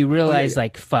park. You realize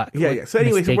like, fuck. Yeah. So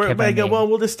anyway, I go, well,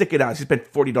 we'll just stick it out. She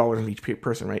spent $40 on each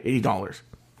person, right? $80.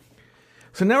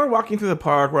 So now we're walking through the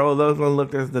park where all those going to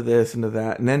look to this and to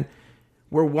that. And then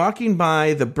we're walking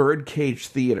by the Birdcage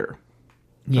Theater.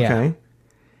 Yeah. Okay.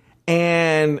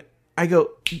 And I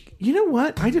go, you know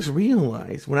what? I just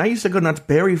realized when I used to go to Knott's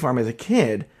Berry Farm as a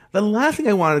kid, the last thing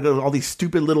I wanted to go to all these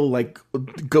stupid little like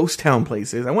ghost town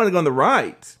places. I wanted to go on the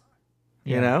rides.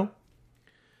 You know?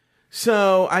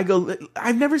 So I go,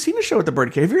 I've never seen a show at the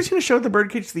Birdcage. Have you ever seen a show at the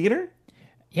Birdcage Theater?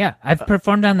 Yeah, I've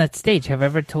performed on that stage. Have I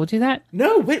ever told you that?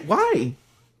 No, wait, why?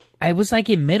 I was like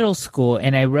in middle school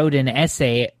and I wrote an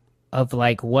essay of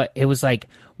like what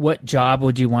job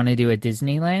would you want to do at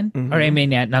Disneyland? Mm-hmm. Or I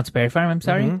mean at Knott's Berry Farm, I'm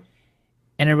sorry. Mm-hmm.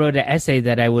 And I wrote an essay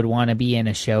that I would want to be in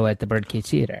a show at the Birdcage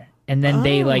Theater. And then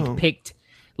they like picked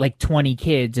like 20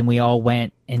 kids and we all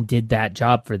went and did that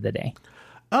job for the day.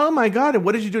 Oh my God. And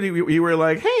what did you do? You were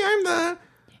like, hey, I'm the...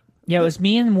 Yeah, it was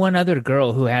me and one other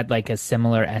girl who had like a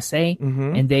similar essay.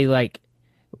 Mm-hmm. And they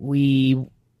we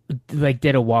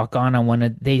did a walk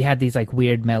on they had these like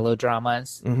weird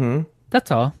melodramas. Mm-hmm. That's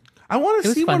all. I want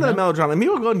to see one of the though. melodramas. Maybe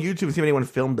we'll go on YouTube and see if anyone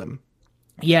filmed them.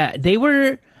 Yeah, they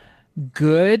were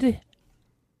good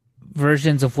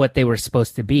versions of what they were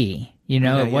supposed to be. You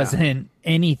know, Yeah, it wasn't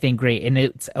anything great, and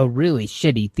it's a really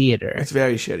shitty theater. It's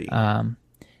very shitty.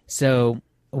 So,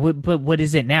 but what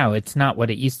is it now? It's not what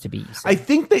it used to be. So. I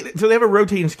think they have a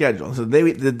rotating schedule. So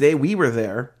the day we were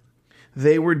there,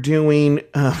 they were doing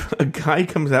a guy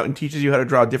comes out and teaches you how to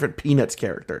draw different Peanuts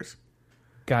characters.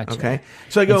 Gotcha. Okay,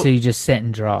 so I go. And so you just sit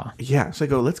and draw. Yeah, so I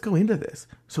go. Let's go into this.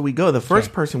 So we go. The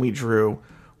first person we drew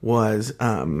was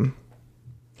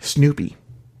Snoopy.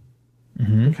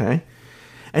 Mm-hmm. Okay,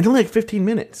 and it's only like 15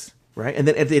 minutes, right? And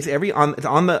then it's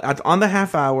on the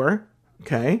half hour.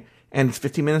 Okay. And it's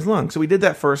 15 minutes long. So we did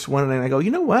that first one, and then I go,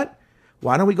 you know what?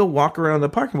 Why don't we go walk around the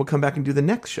park, and we'll come back and do the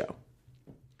next show?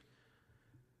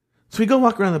 So we go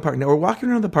walk around the park. Now we're walking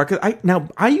around the park.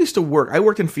 I used to work. I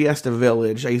worked in Fiesta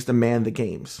Village. I used to man the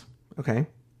games. Okay.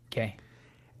 Okay.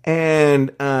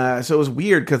 And so it was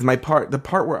weird because the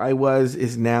part where I was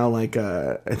is now like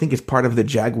I think it's part of the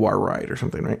Jaguar ride or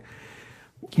something, right?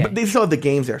 Okay. But they still have the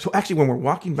games there. So actually, when we're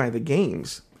walking by the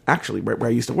games, actually where I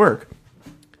used to work.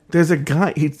 There's a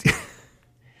guy.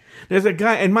 There's a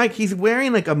guy, and Mike. He's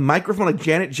wearing like a microphone, like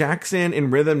Janet Jackson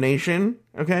in Rhythm Nation.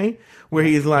 Okay, where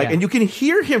he's like, and you can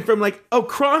hear him from like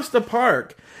across the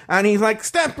park, and he's like,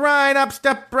 "Step right up,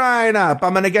 step right up.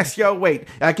 I'm gonna guess your weight.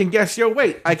 I can guess your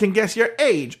weight. I can guess your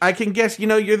age. I can guess,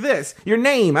 you're this, your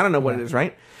name. I don't know what it is,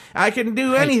 right? I can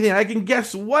do anything. I can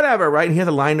guess whatever, right?" And he has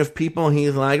a line of people, and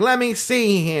he's like, "Let me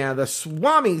see here. The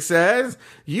Swami says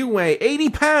you weigh 80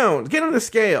 pounds. Get on the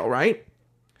scale, right?"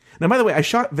 Now, by the way, I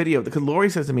shot video because Lori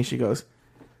says to me, she goes,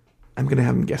 "I'm going to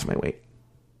have him guess my weight."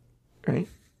 Right?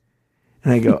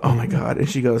 And I go, "Oh my God." And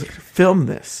she goes, "Film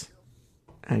this."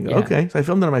 And I go, "Okay." So I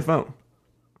filmed it on my phone.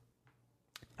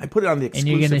 I put it on the exclusive.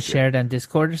 And you're going to share it on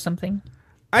Discord or something?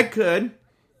 I could.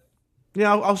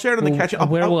 Yeah, I'll share it on the Catching Up.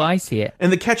 Where will I see it?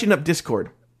 In the Catching Up Discord.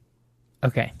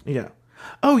 Okay. Yeah.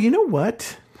 Oh, you know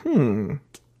what? I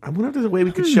wonder if there's a way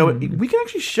we could show it. We can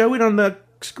actually show it on the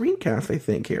screencast, I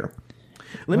think, here.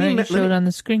 Why don't you show it on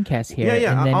the screencast here?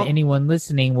 Yeah, and then anyone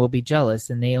listening will be jealous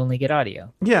and they only get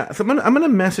audio. Yeah, so I'm gonna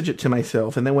message it to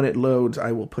myself, and then when it loads,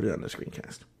 I will put it on the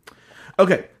screencast.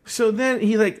 Okay, so then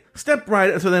he's like, "Step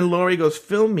right." So then Lori goes,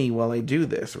 "Film me while I do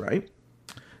this," right?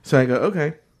 So I go,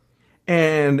 "Okay."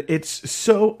 And it's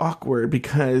so awkward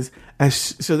because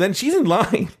so then she's in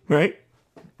line, right?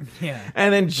 Yeah.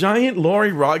 And then giant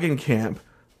Lori Roggenkamp,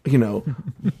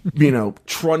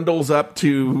 trundles up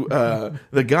to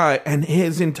the guy, and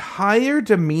his entire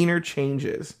demeanor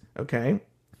changes. Okay,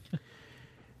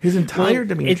 his entire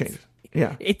demeanor changes.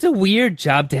 Yeah, it's a weird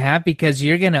job to have because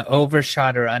you're gonna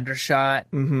overshot or undershot.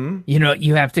 Mm-hmm.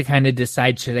 You have to kind of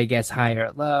decide, should I guess high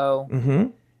or low? Mm-hmm.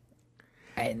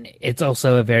 And it's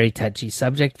also a very touchy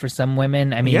subject for some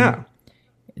women. I mean,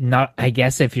 I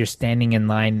guess if you're standing in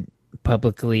line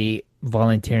publicly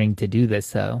volunteering to do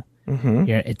this, though. Mm-hmm.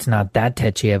 It's not that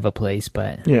touchy of a place,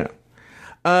 but no.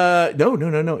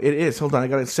 It is. Hold on, I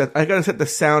gotta set the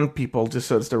sound, people, just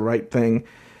so it's the right thing.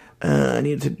 I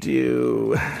need to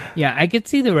do. Yeah, I could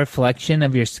see the reflection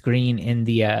of your screen in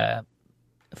the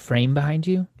frame behind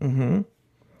you. Mm-hmm.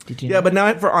 Did you? Yeah, but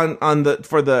now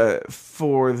for the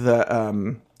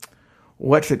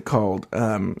what's it called?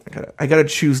 I gotta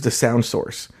choose the sound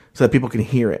source so that people can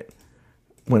hear it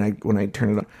when I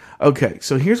turn it on. Okay,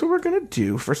 so here's what we're gonna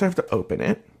do. First, I have to open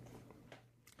it.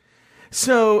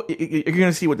 So you're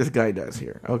gonna see what this guy does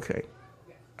here. Okay.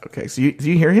 So do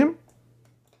you hear him?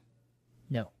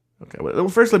 No. Okay. Well,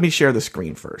 first, let me share the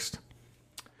screen first.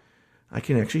 I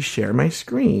can actually share my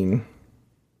screen.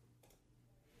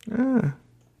 Oh,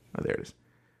 there it is.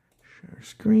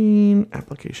 screen,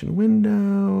 application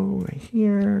window, right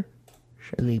here.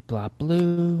 Bleep, blah,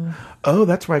 blue. Oh,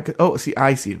 that's right. Oh, see,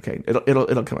 I see. Okay,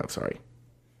 it'll come up. Sorry.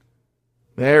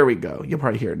 There we go. You'll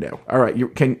probably hear it now. All right.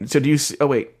 So do you see? Oh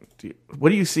wait. What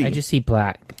do you see? I just see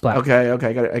black. Black. Okay.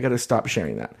 I got to stop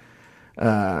sharing that.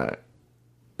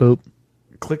 Boop.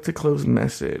 Click to close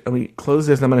message. Let me close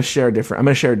this. And I'm going to share a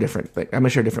different thing. I'm going to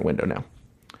share a different window now.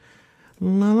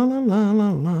 La la la la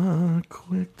la la.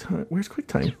 QuickTime. Where's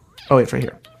QuickTime? Oh, it's right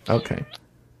here. Okay.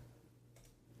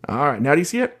 All right. Now do you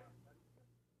see it?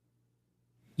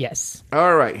 Yes.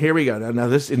 All right. Here we go. Now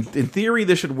this, in theory,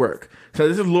 this should work. So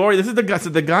this is Lori. This is the guy. So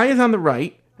the guy is on the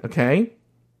right. Okay.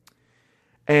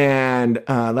 And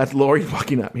that's Lori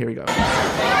walking up. Here we go.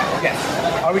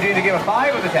 Yes. Are we doing the game of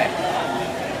 5 or the 10?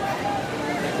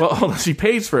 Well, hold on. She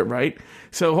pays for it, right?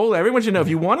 So hold on. Everyone should know, if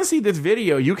you want to see this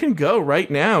video, you can go right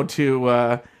now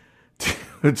to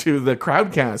the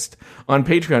Crowdcast on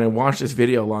Patreon and watch this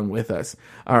video along with us.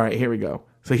 All right, here we go.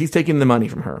 So he's taking the money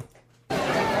from her.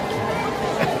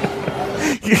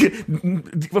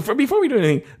 Before we do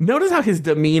anything, notice how his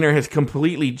demeanor has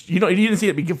completely, you didn't see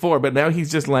it before, but now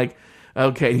he's just like,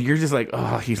 okay, you're just like,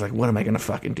 oh, he's like, what am I going to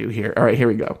fucking do here? All right, here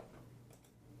we go.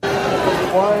 1,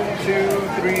 2,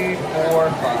 3,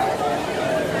 4,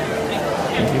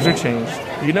 5. These are changed.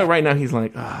 Right now he's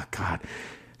like, oh, God.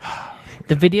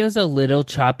 The video's a little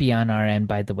choppy on our end,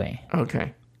 by the way.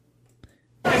 Okay.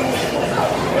 All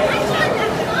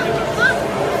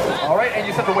right, and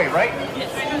you set the weight, right? Yes.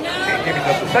 Okay, give me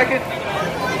just a second.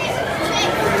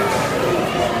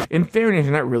 In fairness,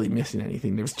 you're not really missing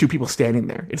anything. There's 2 people standing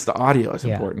there. It's the audio that's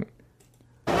important.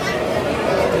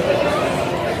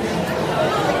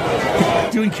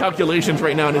 Doing calculations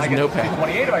right now in his notepad.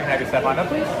 28, if I can have you step on up,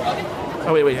 please.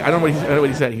 Oh, wait. I don't know what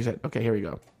he said. He said, okay, here we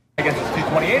go. I guess it's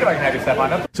 228, if I can have you step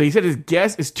on up. So he said his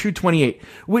guess is 228,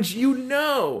 which he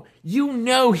knows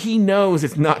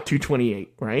it's not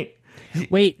 228, right?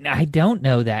 Wait, I don't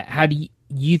know that. How do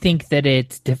you think that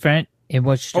it's different in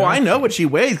what she... Oh, I know what she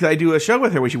weighs because I do a show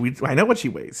with her. I know what she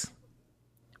weighs.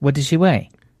 What does she weigh?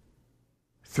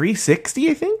 360,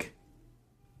 I think.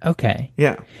 Okay.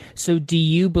 Yeah. So do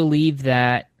you believe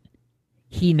that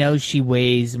he knows she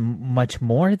weighs much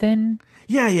more than...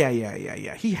 Yeah.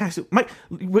 He has to. I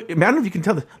don't know if you can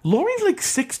tell this. Lori's like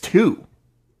 6'2".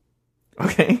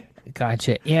 Okay.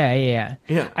 Gotcha. Yeah.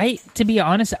 Yeah. To be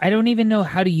honest, I don't even know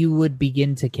how you would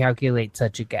begin to calculate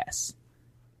such a guess.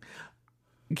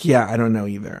 Yeah, I don't know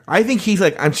either. I think he's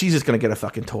like, she's just gonna get a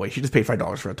fucking toy. She just paid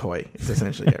 $5 for a toy. It's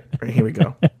essentially it. Right, here we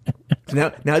go. So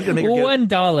now he's gonna make her get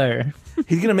 $1.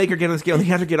 He's gonna make her get on the scale, and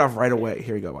he has to get off right away.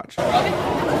 Here we go. Watch.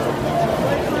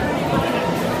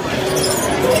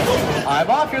 I'm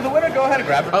off. You're the winner. Go ahead and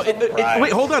grab her.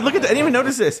 Wait, hold on. Look at that. I didn't even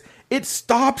notice this. It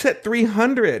stops at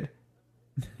 300.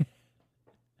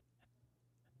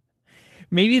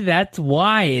 Maybe that's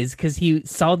why, is because he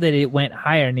saw that it went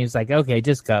higher, and he was like, okay,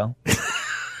 just go.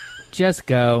 Just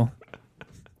go.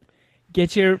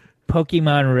 Get your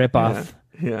Pokemon ripoff.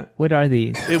 Yeah. What are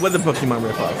these? It was a Pokemon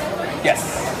ripoff.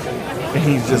 Yes. And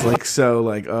he's just like, so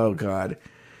like, oh, God.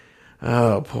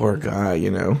 Oh, poor guy,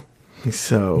 He's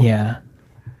so... Yeah.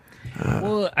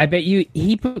 Well, I bet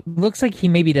he looks like he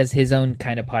maybe does his own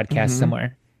kind of podcast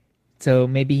somewhere. So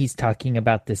maybe he's talking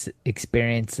about this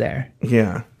experience there.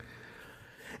 Yeah.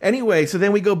 Anyway, so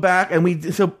then we go back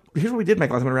and so here's what we did,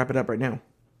 Michael. I'm going to wrap it up right now.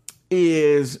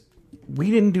 Is we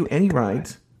didn't do any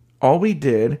rides. All we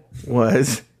did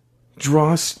was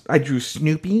I drew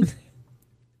Snoopy,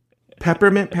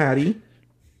 Peppermint Patty,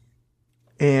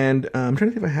 and I'm trying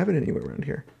to think if I have it anywhere around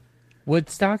here.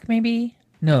 Woodstock, maybe?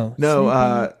 No.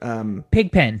 Pigpen.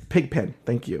 Pigpen. Pigpen.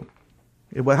 Thank you.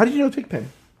 How did you know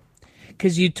Pigpen?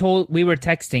 Because we were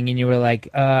texting and you were like,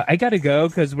 I gotta go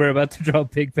because we're about to draw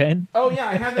Pigpen. Oh yeah,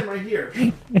 I have them right here.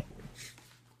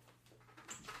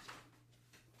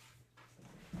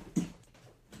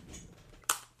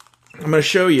 I'm going to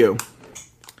show you.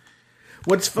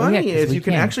 What's funny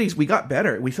is we got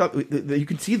better. We thought you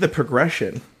could see the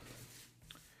progression.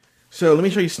 So let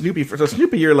me show you Snoopy. So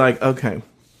Snoopy, you're like, okay,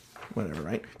 whatever,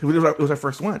 right? It was our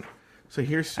first one. So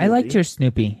here's Snoopy. I liked your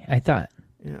Snoopy, I thought.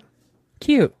 Yeah.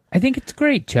 Cute. I think it's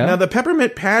great, Joe. Now, the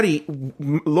Peppermint Patty,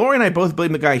 Lori and I both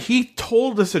blame the guy. He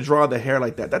told us to draw the hair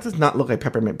like that. That does not look like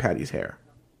Peppermint Patty's hair.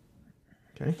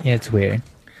 Okay? Yeah, it's weird.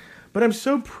 But I'm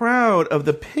so proud of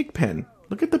the Pigpen.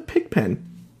 Look at the Pigpen.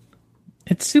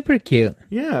 It's super cute.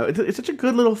 Yeah, it's such a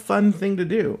good little fun thing to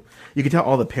do. You can tell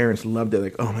all the parents loved it.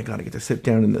 Like, oh my God, I get to sit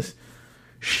down in this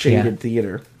shaded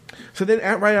theater. So then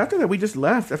right after that, we just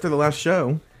left after the last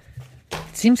show.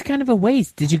 It seems kind of a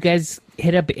waste. Did you guys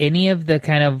hit up any of the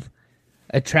kind of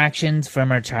attractions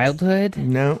from our childhood?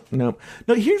 No.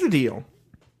 Here's the deal.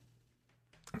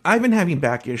 I've been having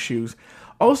back issues.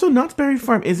 Also, Knott's Berry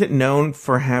Farm isn't known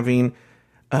for having,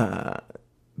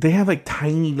 they have like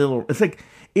tiny little,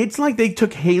 it's like they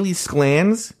took Haley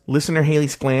Sklanz, listener Haley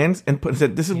Sklanz, and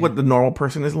said, this is what the normal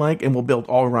person is like, and we'll build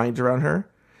all rides around her.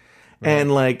 Right.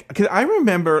 And like, because I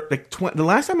remember like the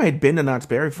last time I had been to Knott's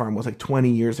Berry Farm was like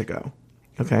 20 years ago.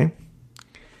 Okay.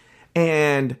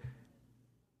 And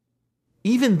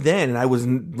even then, I was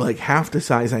like half the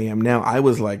size I am now. I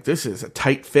was like, this is a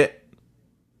tight fit,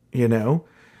 you know?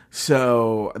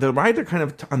 So the rides are kind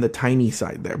of on the tiny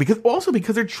side there, because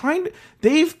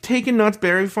they've taken Knott's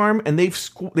Berry Farm and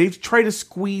they've tried to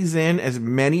squeeze in as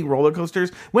many roller coasters.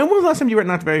 When was the last time you were at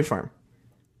Knott's Berry Farm?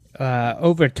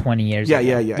 Over 20 years ago.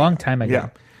 Yeah. Long time ago. Yeah.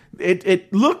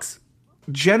 It looks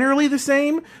generally the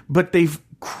same, but they've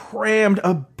crammed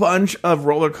a bunch of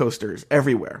roller coasters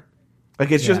everywhere. Like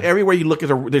it's just everywhere you look,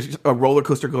 there's a roller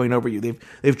coaster going over you.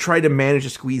 They've tried to manage to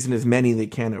squeeze in as many as they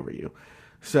can over you.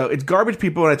 So it's garbage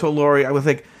people. And I told Lori, I was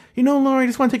like, Lori, I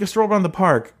just want to take a stroll around the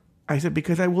park. I said,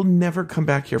 because I will never come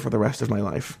back here for the rest of my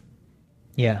life.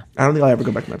 Yeah. I don't think I'll ever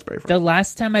go back to Knott's Berry Farm. The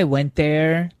last time I went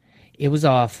there, it was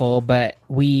awful, but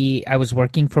I was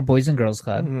working for Boys and Girls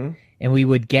Club, and we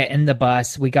would get in the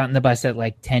bus. We got in the bus at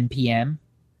like 10 p.m.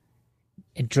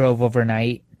 and drove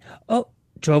overnight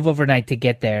to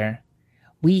get there.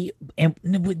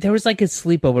 There was like a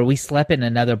sleepover. We slept in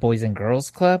another Boys and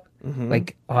Girls Club,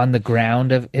 like on the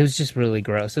ground it was just really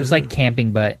gross. It was like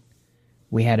camping, but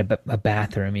we had a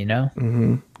bathroom, you know?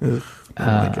 Ugh, I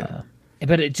don't like it.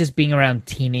 But it just being around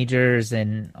teenagers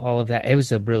and all of that, it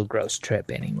was a real gross trip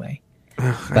anyway.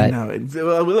 I know.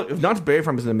 Look, if Knott's Berry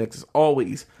Farm is in the mix, it's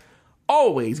always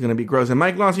going to be gross. And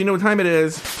Mike Loss, you know what time it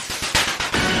is?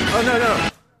 Oh, no.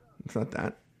 It's not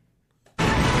that.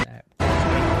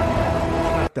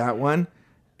 Not that one.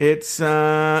 It's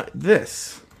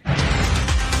this.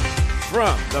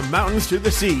 From the mountains to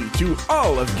the sea to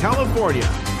all of California,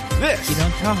 this You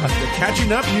don't talk. the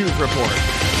Catching Up News Report.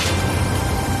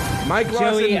 Mike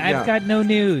Lawson. Joey, I've got no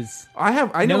news.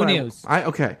 I know news.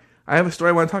 Okay. I have a story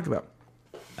I want to talk about.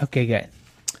 Okay, good.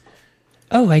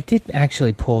 Oh, I did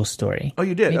actually pull a story. Oh,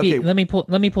 you did? Maybe, Okay. Let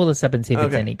me pull this up and see if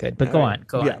it's any good. But go on.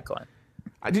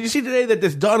 Did you see today that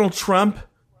this Donald Trump,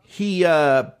 he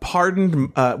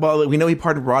pardoned, we know he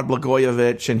pardoned Rod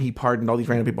Blagojevich and he pardoned all these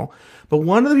random people. But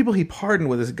one of the people he pardoned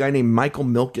was this guy named Michael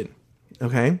Milken.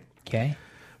 Okay? Okay.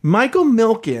 Michael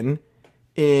Milken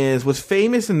was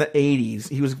famous in the 80s.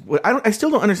 He was, I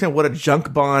still don't understand what a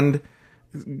junk bond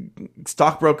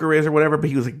stockbroker is or whatever, but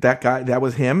he was like that guy. That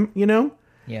was him, you know?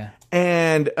 Yeah.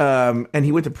 And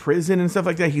he went to prison and stuff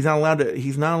like that. He's not allowed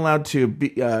to be,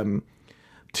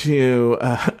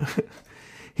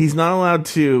 he's not allowed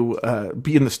to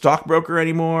be in the stockbroker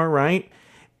anymore, right?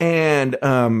 And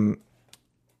so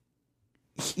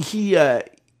he's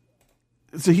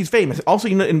famous. Also,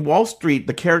 in Wall Street,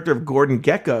 the character of Gordon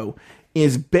Gekko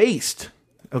is based,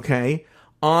 okay,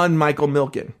 on Michael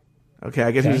Milken. Okay,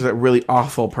 I guess he's a really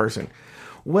awful person.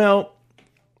 Well,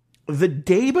 the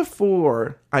day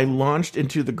before I launched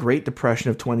into the Great Depression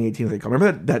of 2018,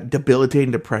 remember that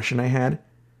debilitating depression I had?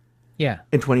 Yeah.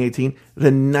 In 2018?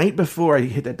 The night before I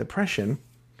hit that depression,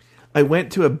 I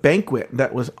went to a banquet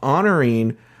that was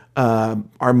honoring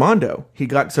Armando. He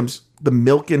got the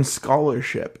Milken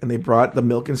Scholarship, and they brought the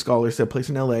Milken Scholars to a place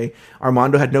in LA.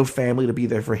 Armando had no family to be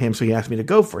there for him, so he asked me to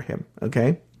go for him.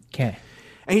 Okay? Okay.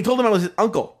 And he told him I was his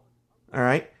uncle. All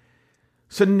right?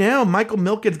 So now Michael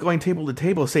Milken's going table to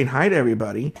table saying hi to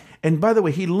everybody. And by the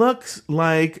way, he looks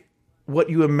like what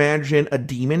you imagine a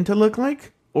demon to look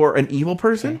like, or an evil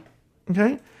person.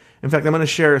 Okay? In fact, I'm going to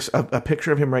share a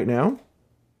picture of him right now.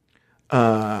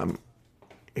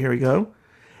 Here we go.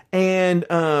 And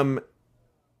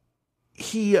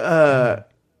he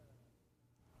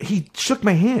shook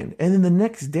my hand. And then the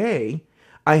next day,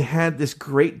 I had this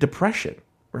Great Depression,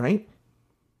 right?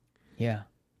 Yeah.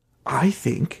 I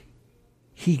think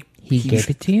he gave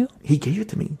it to you? He gave it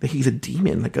to me. That he's a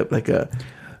demon, like a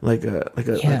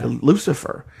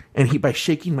Lucifer. And he, by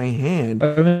shaking my hand,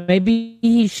 or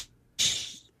maybe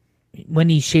when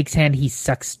he shakes hand, he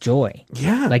sucks joy.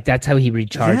 Yeah, like that's how he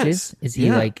recharges. Yes. Is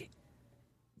he like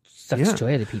sucks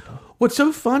joy to people? What's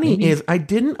so funny is I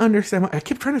didn't understand. I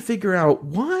kept trying to figure out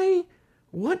why.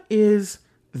 What is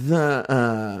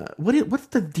the what's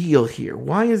the deal here?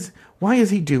 Why is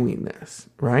he doing this?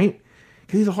 Right?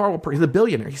 Because he's a horrible person. He's a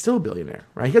billionaire. He's still a billionaire,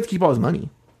 right? He has to keep all his money.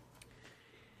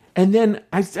 And then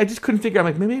I just couldn't figure out.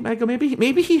 I'm like,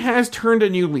 maybe he has turned a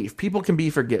new leaf. People can be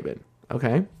forgiven.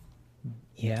 Okay.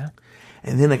 Yeah.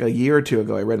 And then like a year or two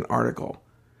ago, I read an article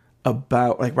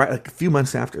about like a few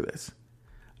months after this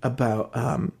about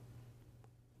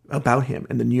him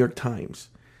in the New York Times.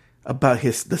 about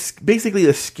basically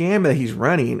the scam that he's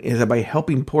running is that by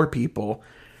helping poor people,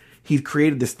 he's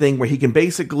created this thing where he can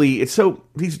basically,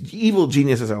 these evil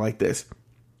geniuses are like this.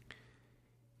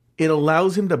 It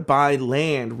allows him to buy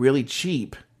land really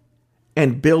cheap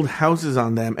and build houses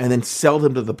on them and then sell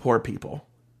them to the poor people.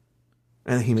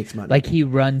 And he makes money. Like he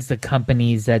runs the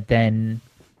companies that then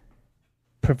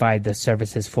provide the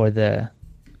services for the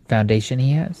foundation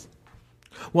he has?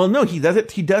 Well, no, he does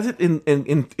it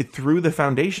in through the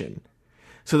foundation.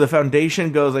 So the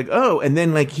foundation goes like, oh, and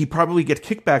then like he probably gets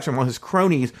kickbacks from all his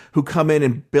cronies who come in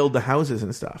and build the houses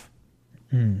and stuff.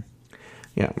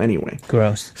 Yeah, anyway.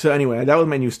 Gross. So anyway, that was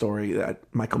my news story, that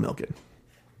Michael Milken.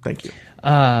 Thank you.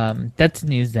 That's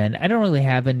news then. I don't really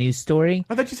have a news story.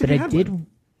 I thought you said you had one.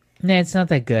 Nah, it's not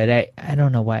that good. I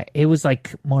don't know why. It was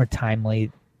like more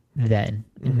timely then.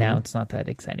 Now it's not that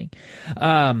exciting.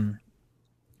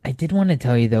 I did want to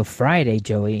tell you though, Friday,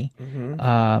 Joey,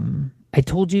 I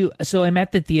told you, so I'm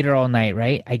at the theater all night,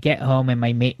 right? I get home and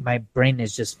my brain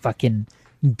is just fucking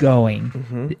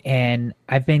going. And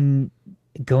I've been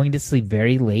going to sleep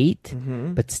very late,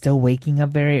 but still waking up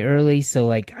very early. So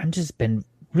like, I'm just been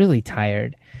really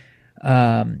tired.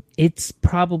 It's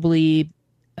probably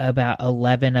about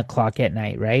 11 o'clock at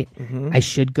night, right? I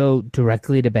should go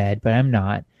directly to bed, but I'm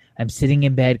not. I'm sitting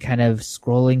in bed kind of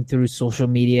scrolling through social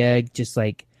media, just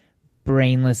like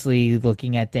brainlessly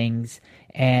looking at things.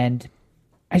 And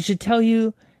I should tell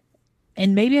you,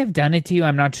 and maybe I've done it to you,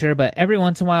 I'm not sure, but every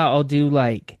once in a while I'll do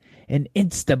like an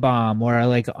Insta bomb, or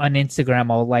like on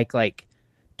Instagram I'll like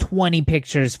 20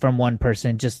 pictures from one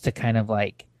person just to kind of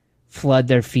like flood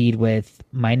their feed with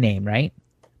my name, right?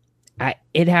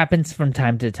 It happens from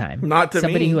time to time. Not to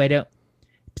somebody me.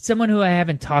 Someone who I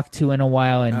haven't talked to in a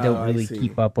while and don't really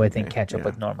keep up with and catch up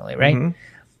with normally, right?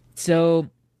 So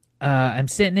I'm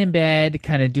sitting in bed,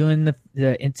 kind of doing the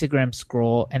Instagram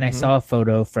scroll, and I saw a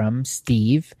photo from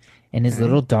Steve and his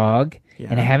little dog,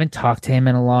 and I haven't talked to him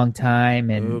in a long time,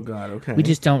 and we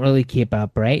just don't really keep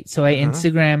up, right? So I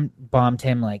Instagram bombed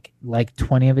him like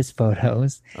 20 of his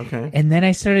photos, and then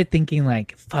I started thinking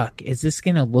like, fuck, is this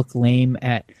gonna look lame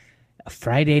at a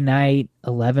Friday night,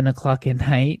 11 o'clock at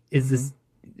night? Is this,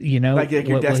 like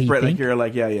you're desperate, like you're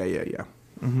like, yeah.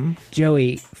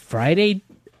 Joey,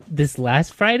 this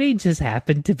last Friday just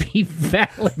happened to be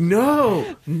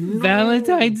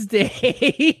Valentine's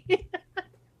Day.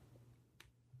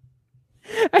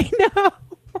 I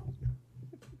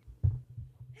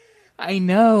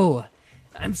know.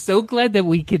 I'm so glad that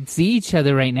we could see each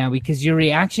other right now, because your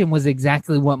reaction was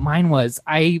exactly what mine was.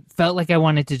 I felt like I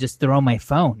wanted to just throw my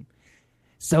phone.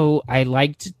 So I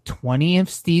liked 20 of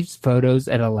Steve's photos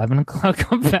at 11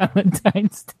 o'clock on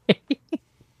Valentine's Day.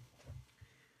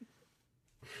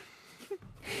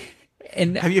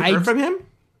 And have you heard from him?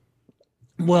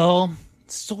 Well,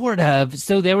 sort of.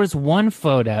 So there was one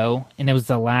photo, and it was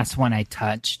the last one I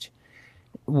touched,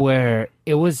 where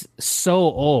it was so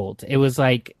old. It was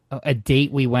like a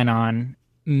date we went on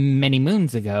many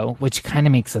moons ago, which kind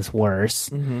of makes us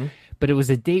worse. But it was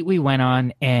a date we went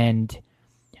on, and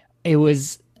it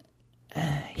was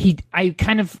I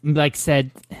kind of like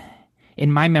said,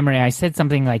 in my memory, I said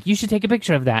something like, you should take a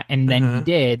picture of that, and then he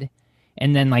did.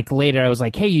 And then like later I was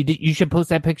like, hey, you should post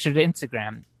that picture to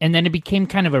Instagram. And then it became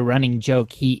kind of a running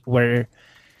joke where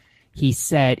he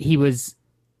said he was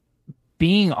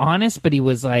being honest, but he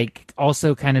was like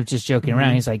also kind of just joking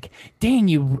around. He's like, dang,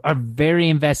 you are very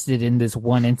invested in this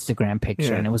one Instagram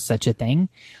picture. And it was such a thing.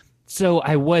 So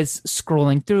I was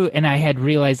scrolling through, and I had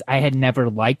realized I had never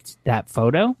liked that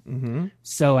photo.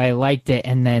 So I liked it.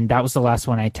 And then that was the last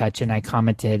one I touched, and I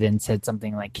commented and said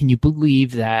something like, can you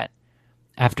believe that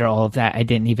after all of that, I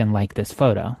didn't even like this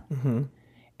photo?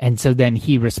 And so then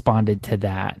he responded to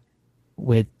that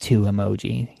with 2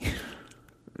 emoji.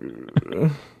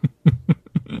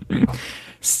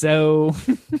 So,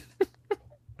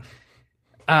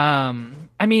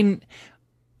 I mean,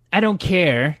 I don't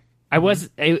care.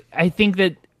 I think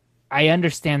that I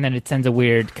understand that it sends a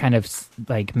weird kind of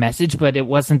like message, but it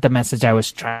wasn't the message I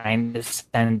was trying to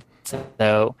send.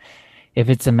 So if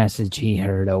it's a message he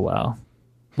heard, oh well,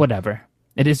 whatever.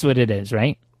 It is what it is,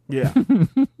 right? Yeah.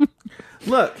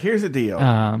 Look, here's the deal.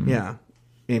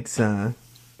 It's, I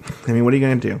mean, what are you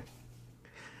going to do?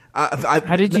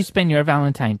 How did you spend your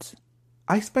Valentine's?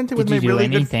 I spent it with my really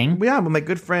good with my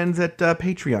good friends at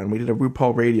Patreon. We did a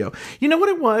RuPaul Radio. You know what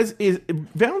it was? Is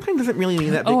Valentine doesn't really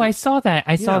mean that big. Oh, I saw that.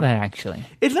 I saw that actually.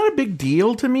 It's not a big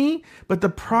deal to me, but the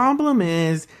problem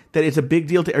is that it's a big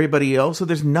deal to everybody else, so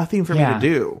there's nothing for me to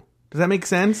do. Does that make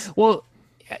sense? Well,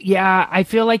 yeah, I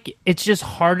feel like it's just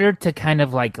harder to kind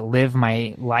of like live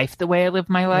my life the way I live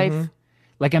my life.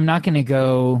 Like I'm not going to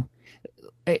go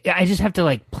I just have to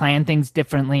like plan things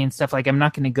differently and stuff. Like I'm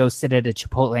not going to go sit at a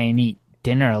Chipotle and eat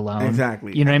dinner alone.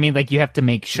 Exactly. You know what I mean? Like you have to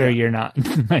make sure you're not.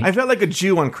 Like, I felt like a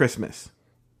Jew on Christmas.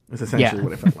 That's essentially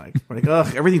what I felt like. Like,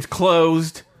 ugh, everything's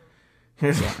closed.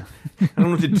 I don't know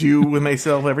what to do with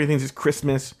myself. Everything's just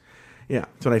Christmas. Yeah,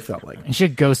 that's what I felt like. you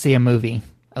should go see a movie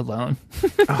alone.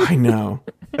 Oh, I know.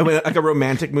 I went, like a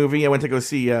romantic movie. I went to go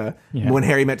see When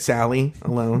Harry Met Sally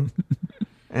alone.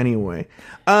 Anyway,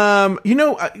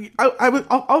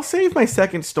 I'll save my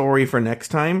second story for next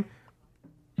time.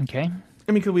 Okay.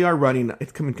 I mean, because we are running.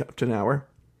 It's coming up to an hour.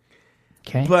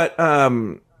 Okay. But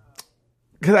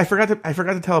because I forgot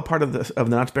to tell a part of the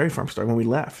Knott's Berry Farm story when we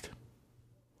left.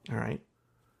 All right.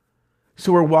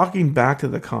 So we're walking back to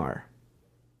the car,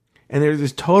 and there's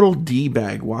this total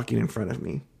D-bag walking in front of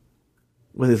me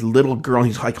with this little girl.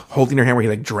 He's like holding her hand, where he's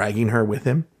like dragging her with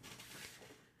him.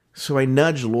 So I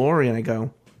nudge Lori and I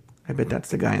go, I bet that's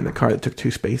the guy in the car that took 2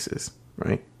 spaces,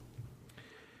 right?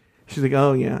 She's like,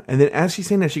 oh yeah. And then as she's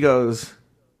saying that, she goes,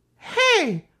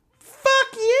 hey,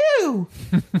 fuck you.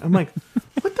 I'm like,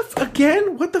 what the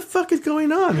again? What the fuck is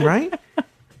going on, right?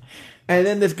 And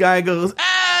then this guy goes,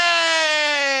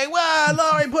 hey, wow,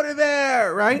 Lori, put her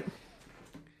there, right?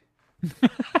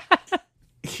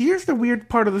 Here's the weird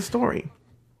part of the story.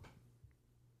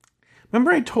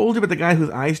 Remember I told you about the guy whose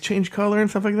eyes change color and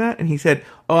stuff like that? And he said,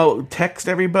 oh, text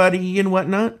everybody and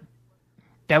whatnot?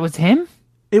 That was him?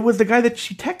 It was the guy that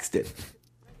she texted,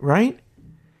 right?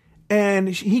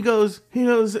 And she goes,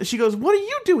 what are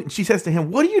you doing? She says to him,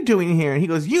 what are you doing here? And he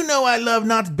goes, you know I love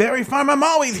Knott's Berry Farm. I'm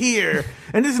always here.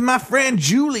 And this is my friend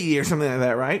Julie or something like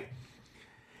that, right?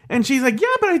 And she's like,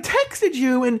 yeah, but I texted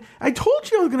you and I told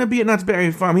you I was going to be at Knott's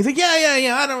Berry Farm. He's like,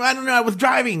 yeah. I don't know. I was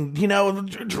driving, you know.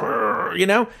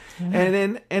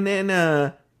 And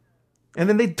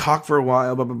then they talk for a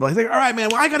while, blah, blah, blah. He's like, all right, man,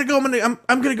 well, I got to go. I'm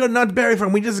going to go to Knott's Berry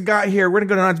Farm. We just got here. We're going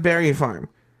to go to Knott's Berry Farm.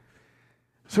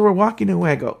 So we're walking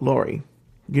away. I go, Lori,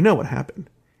 you know what happened?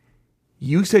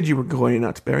 You said you were going to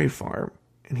Knott's Berry Farm.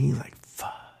 And he's like,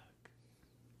 fuck.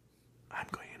 I'm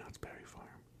going to Knott's Berry Farm.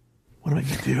 What am I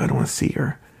going to do? I don't want to see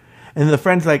her. And the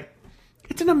friend's like,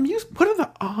 it's an amusement. What are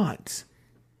the odds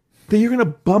that you're going to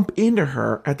bump into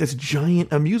her at this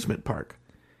giant amusement park?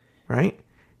 Right?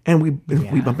 And we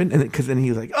bump in, and because then he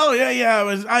was like, oh,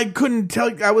 yeah, I couldn't tell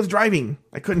you, I was driving.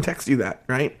 I couldn't text you that,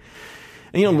 right?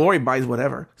 And, Lori buys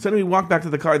whatever. So then we walk back to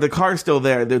the car. The car's still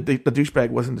there. The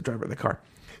douchebag wasn't the driver of the car.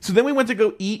 So then we went to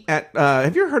go eat at,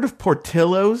 have you ever heard of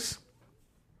Portillo's?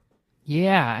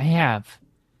 Yeah, I have.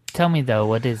 Tell me, though,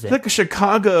 what is it? It's like a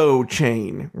Chicago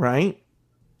chain, right?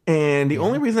 And the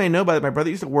only reason I know about it, my brother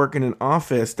used to work in an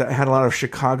office that had a lot of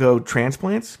Chicago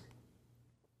transplants.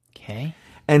 Okay.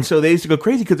 And so they used to go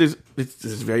crazy because this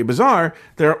is very bizarre.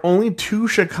 There are only 2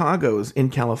 Chicagos in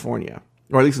California,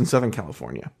 or at least in Southern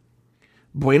California.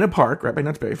 Buena Park, right by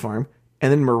Knott's Berry Farm,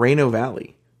 and then Moreno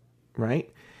Valley, right?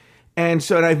 And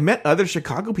so I've met other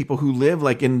Chicago people who live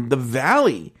like in the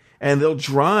valley, and they'll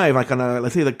drive like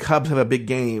let's say the Cubs have a big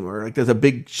game, or like there's a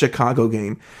big Chicago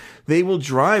game. They will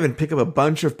drive and pick up a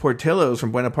bunch of Portillos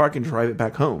from Buena Park and drive it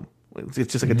back home.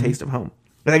 It's just like a taste of home.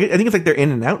 And I think it's like they're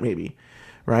in and out maybe,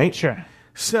 right? Sure.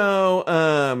 So,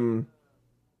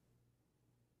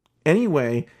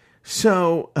 anyway,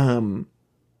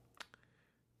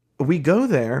 we go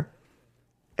there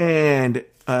and,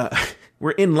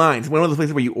 we're in line. It's one of those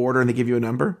places where you order and they give you a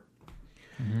number.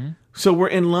 Mm-hmm. So we're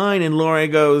in line and Lori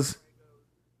goes,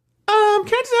 can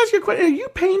I just ask you a question? Are you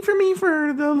paying for me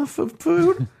for the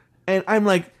food? And I'm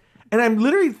like, and I'm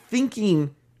literally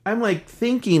thinking, what do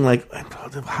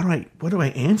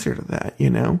I answer to that,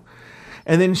 And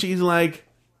then she's like,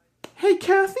 hey,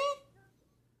 Kathy,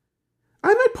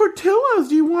 I'm at Portillo's.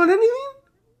 Do you want anything?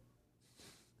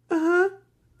 Uh-huh.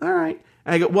 All right.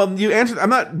 And I go, well, you answered.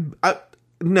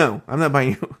 No, I'm not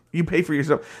buying you. You pay for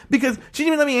yourself. Because she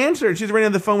didn't even let me answer. She's right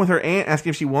on the phone with her aunt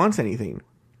asking if she wants anything.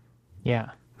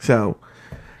 Yeah. So,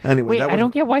 anyway. Wait, I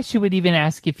don't get why she would even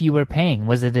ask if you were paying.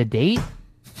 Was it a date?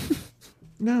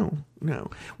 No.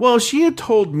 Well, she had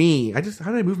told me, how did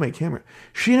I move my camera?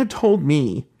 She had told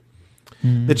me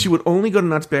that she would only go to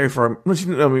Knott's Berry Farm. No, let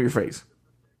me rephrase.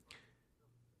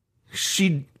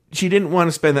 She didn't want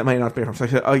to spend that money on Knott's Berry Farm. So I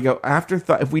said,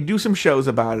 Afterthought. If we do some shows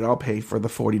about it, I'll pay for the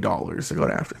 $40 to go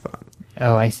to Afterthought.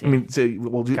 Oh, I see. I mean, so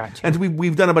we'll do, gotcha. And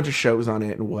we've done a bunch of shows on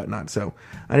it and whatnot. So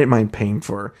I didn't mind paying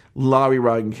for Laurie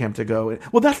Roggenkamp to go.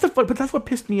 Well, that's what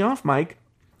pissed me off, Mike.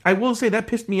 I will say that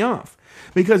pissed me off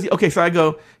because so I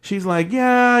go. She's like,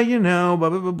 yeah, blah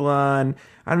blah blah blah. And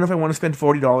I don't know if I want to spend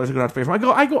 $40 to go to Knott's Berry Farm.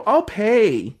 I go. I'll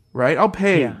pay. Right, I'll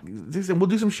pay. Yeah. And we'll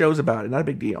do some shows about it. Not a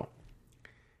big deal.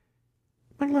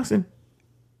 Mike, listen.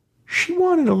 She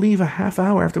wanted to leave a half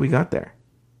hour after we got there.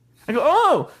 I go,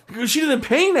 oh, she's in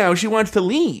pain now. She wants to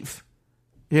leave.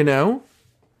 You know?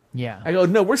 Yeah. I go,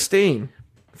 no, we're staying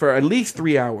for at least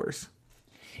 3 hours.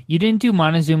 You didn't do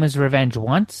Montezuma's Revenge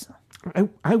once?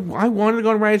 I wanted to go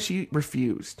on a ride. She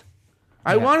refused.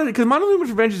 I wanted it because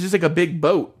Montezuma's Revenge is just like a big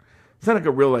boat. It's not like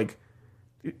a real, like,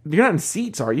 you're not in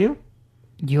seats, are you?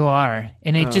 You are.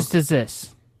 And it just does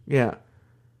this. Yeah.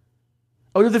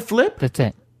 Oh, does it flip? That's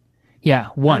it. Yeah,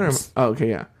 once. Oh, okay,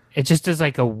 yeah. It just does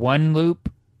like a one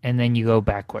loop, and then you go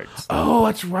backwards. Oh,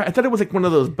 that's right. I thought it was like one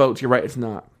of those boats. You're right. It's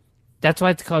not. That's why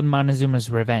it's called Montezuma's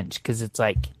Revenge, because it's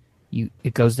like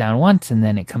it goes down once, and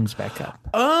then it comes back up.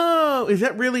 Oh, is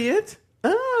that really it?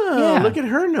 Oh, Yeah. Look at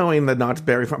her knowing the Knott's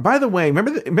Berry Farm. By the way,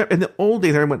 remember in the old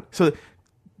days, everyone. So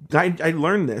I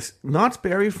learned this. Knott's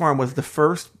Berry Farm was the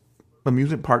first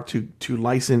amusement park to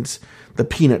license the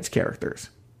Peanuts characters.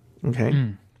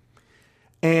 Okay,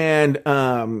 and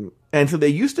so they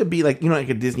used to be like, you know, like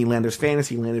a Disneyland, there's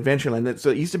Fantasyland, Adventureland. So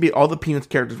it used to be all the Peanuts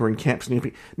characters were in Camp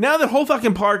Snoopy. Now the whole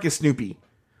fucking park is Snoopy.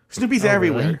 Snoopy's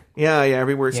everywhere. Really? Yeah,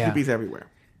 everywhere. Yeah. Snoopy's everywhere.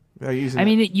 I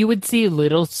mean, you would see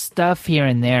little stuff here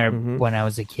and there when I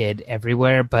was a kid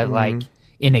everywhere, but like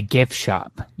in a gift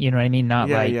shop. You know what I mean? Not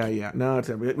like... Yeah. No, it's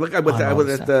everywhere. Look, I was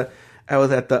at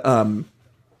the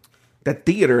that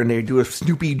theater, and they do a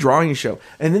Snoopy drawing show.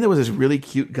 And then there was this really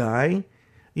cute guy,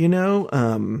 you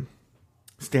know,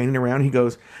 standing around. He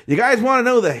goes, "You guys want to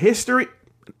know the history?"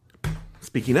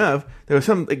 Speaking of, there was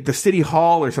some like the city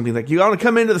hall or something, like, "You want to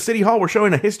come into the city hall? We're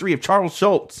showing a history of Charles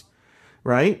Schultz,"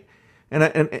 right? And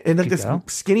like this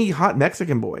skinny hot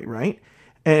Mexican boy, right?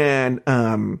 And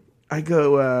I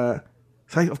go,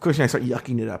 so of course I start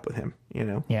yucking it up with him, you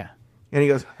know. Yeah. And he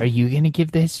goes, "Are you gonna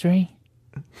give the history?"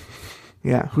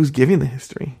 "Yeah, who's giving the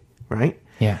history?" Right?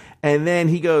 Yeah. And then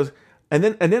he goes, and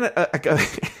then I go,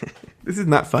 this is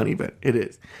not funny, but it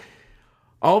is.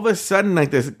 All of a sudden,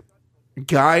 like this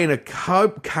guy in a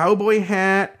cowboy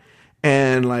hat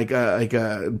and like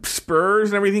spurs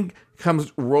and everything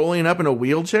comes rolling up in a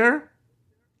wheelchair,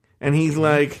 and he's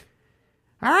like,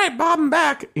 "All right, Bob, I'm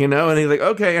back," you know. And he's like,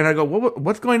 "Okay." And I go,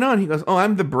 "What's going on?" He goes, "Oh,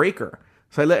 I'm the breaker."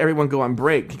 So I let everyone go on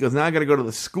break. He goes, "Now I got to go to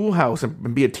the schoolhouse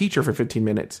and be a teacher for 15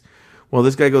 minutes. Well,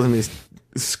 this guy goes on his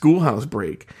schoolhouse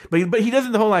break, but he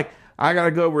doesn't the whole like, "I got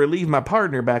to go relieve my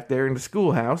partner back there in the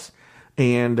schoolhouse."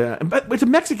 And but it's a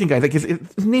Mexican guy. Like his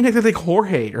name is like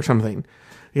Jorge or something,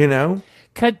 you know.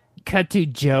 Cut to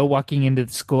Joe walking into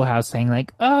the schoolhouse saying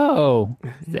like, "Oh,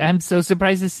 I'm so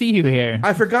surprised to see you here.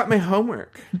 I forgot my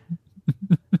homework."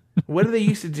 What do they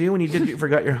used to do when you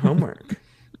forgot your homework?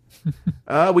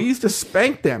 We used to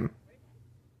spank them.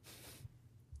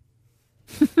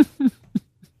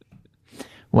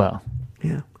 Well,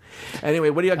 yeah. Anyway,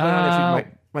 what do you got going on next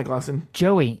week, Mike Lawson?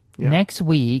 Joey, next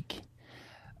week.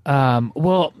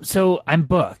 Well, so I'm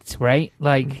booked, right?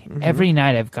 Like every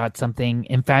night I've got something.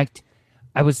 In fact,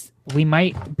 we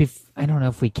might be, I don't know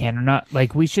if we can or not.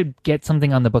 Like we should get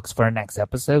something on the books for our next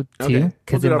episode too.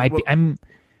 Cause I'm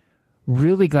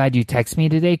really glad you texted me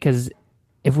today. Cause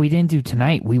if we didn't do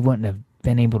tonight, we wouldn't have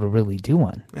been able to really do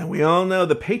one. And we all know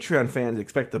the Patreon fans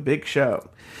expect a big show.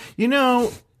 You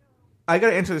know, I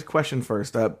got to answer this question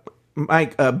first.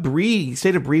 Mike,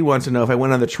 State of Bree wants to know if I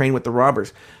went on the train with the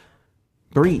robbers.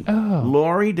 Bree,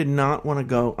 Lori did not want to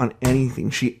go on anything.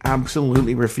 She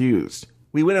absolutely refused.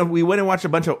 We went and watched a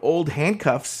bunch of old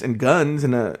handcuffs and guns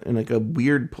in like a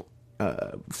weird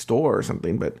store or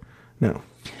something, but no.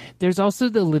 There's also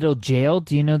the little jail.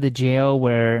 Do you know the jail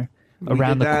where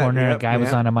around the corner a guy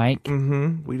was on a mic?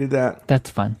 Mm-hmm. We did that. That's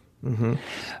fun.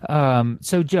 Mm-hmm.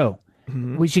 So Joe,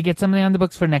 we should get something on the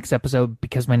books for next episode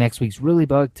because my next week's really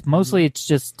booked. Mostly it's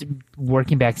just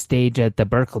working backstage at the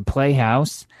Berkeley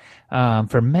Playhouse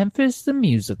for Memphis the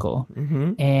Musical.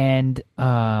 And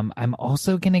I'm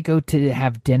also going to go to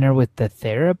have dinner with the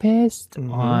therapist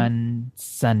on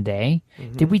Sunday.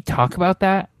 Did we talk about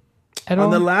that at all?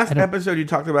 On the last episode, you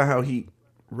talked about how he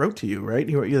wrote to you, right?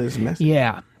 He wrote you this message.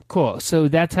 Yeah, cool. So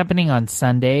that's happening on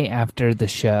Sunday after the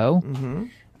show.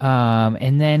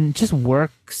 And then just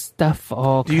work stuff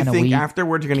all kind of week. Do you think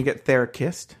afterwards you're going to get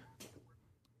therapist?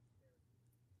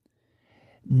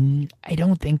 I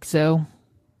don't think so.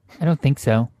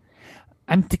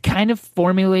 I'm kind of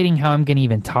formulating how I'm going to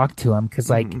even talk to him because,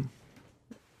 like,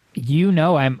 you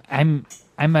know, I'm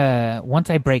once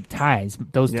I break ties,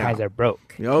 those ties are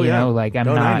broke. Oh, you know, like I'm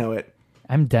Don't not. I know it?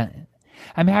 I'm done.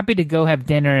 I'm happy to go have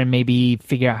dinner and maybe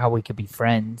figure out how we could be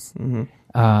friends.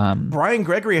 Brian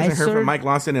Gregory hasn't heard from Mike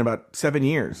Lawson in about 7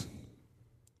 years.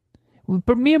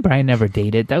 But me and Brian never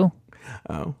dated though.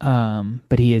 Oh.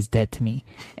 But he is dead to me.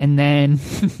 And then,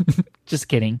 just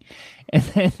kidding. And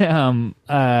then,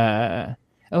 I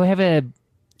have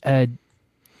a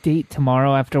date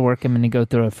tomorrow after work. I'm going to go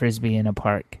throw a Frisbee in a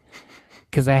park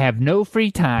because I have no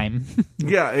free time.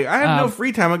 Yeah, I have no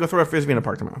free time. I'll go throw a Frisbee in a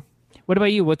park tomorrow. What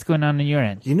about you? What's going on your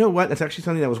end? You know what? That's actually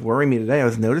something that was worrying me today. I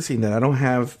was noticing that I don't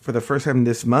have, for the first time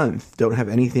this month, don't have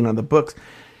anything on the books.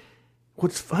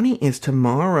 What's funny is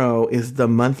tomorrow is the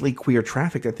monthly Queer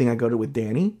Traffic, that thing I go to with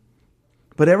Danny.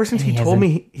 But ever since he told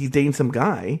me he's dating some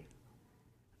guy,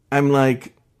 I'm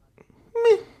like,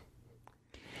 meh.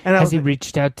 And has he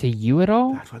reached out to you at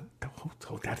all? That's what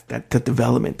that's the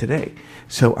development today.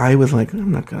 So I was like, I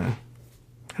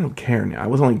don't care now. I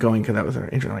was only going because that was our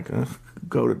intro. Like,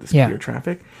 go to this Queer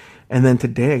Traffic. And then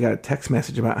today I got a text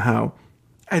message about how,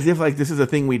 as if like this is a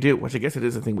thing we do, which I guess it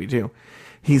is a thing we do.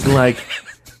 He's like,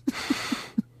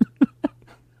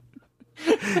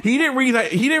 he didn't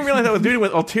realize I was doing it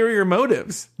with ulterior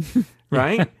motives,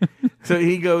 right? So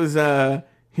he goes, oh,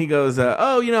 I'm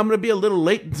going to be a little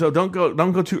late, so don't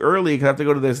go too early because I have to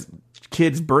go to this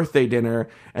kid's birthday dinner,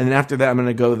 and then after that I'm going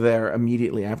to go there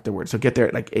immediately afterwards. So get there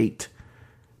at like 8.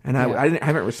 And I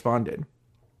haven't responded.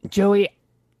 Joey,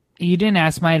 you didn't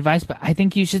ask my advice, but I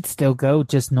think you should still go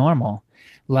just normal.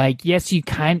 Like, yes, you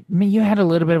had a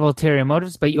little bit of ulterior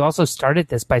motives, but you also started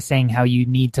this by saying how you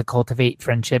need to cultivate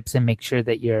friendships and make sure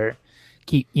that you're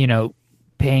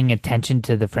paying attention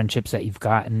to the friendships that you've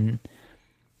gotten.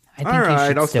 I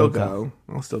think I'll still go.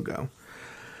 I'll still go.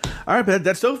 All right, but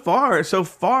that's so far,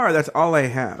 that's all I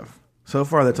have. So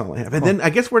far, that's all I have. And then I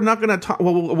guess we're not going to talk.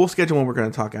 Well, we'll schedule when we're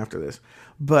going to talk after this.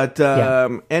 But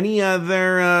any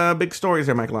other big stories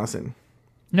there, Mike Lawson?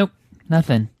 Nope,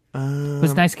 nothing. It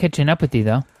was nice catching up with you,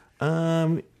 though.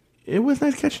 It was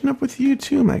nice catching up with you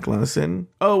too, Mike Lawson.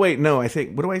 Oh wait, no, what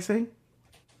do I say?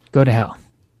 Go to hell.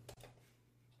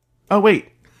 Oh wait.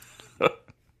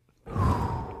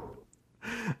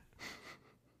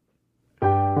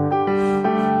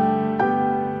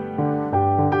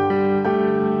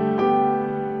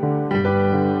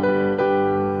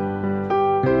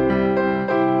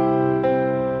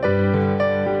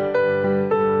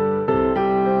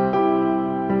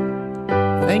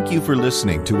 Thank you for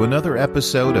listening to another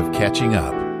episode of Catching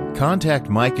Up. Contact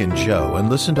Mike and Joe and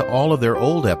listen to all of their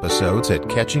old episodes at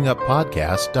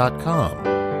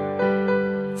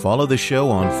catchinguppodcast.com. Follow the show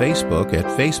on Facebook at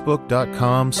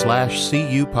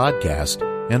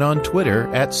facebook.com/CUpodcast and on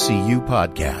Twitter at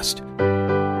CUpodcast.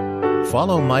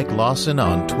 Follow Mike Lawson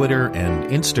on Twitter and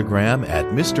Instagram at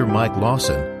Mr. Mike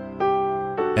Lawson.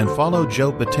 And follow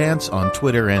Joe Batance on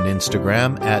Twitter and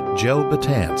Instagram at Joe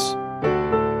Batance.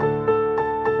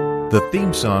 The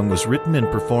theme song was written and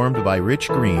performed by Rich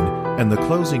Green, and the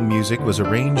closing music was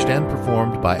arranged and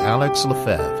performed by Alex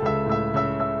Lefebvre.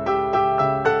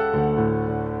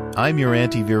 I'm your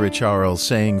Auntie Vera Charles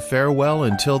saying farewell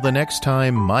until the next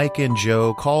time Mike and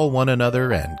Joe call one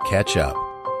another and catch up.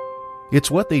 It's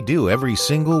what they do every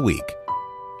single week.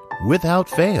 Without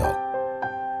fail.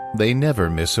 They never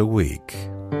miss a week.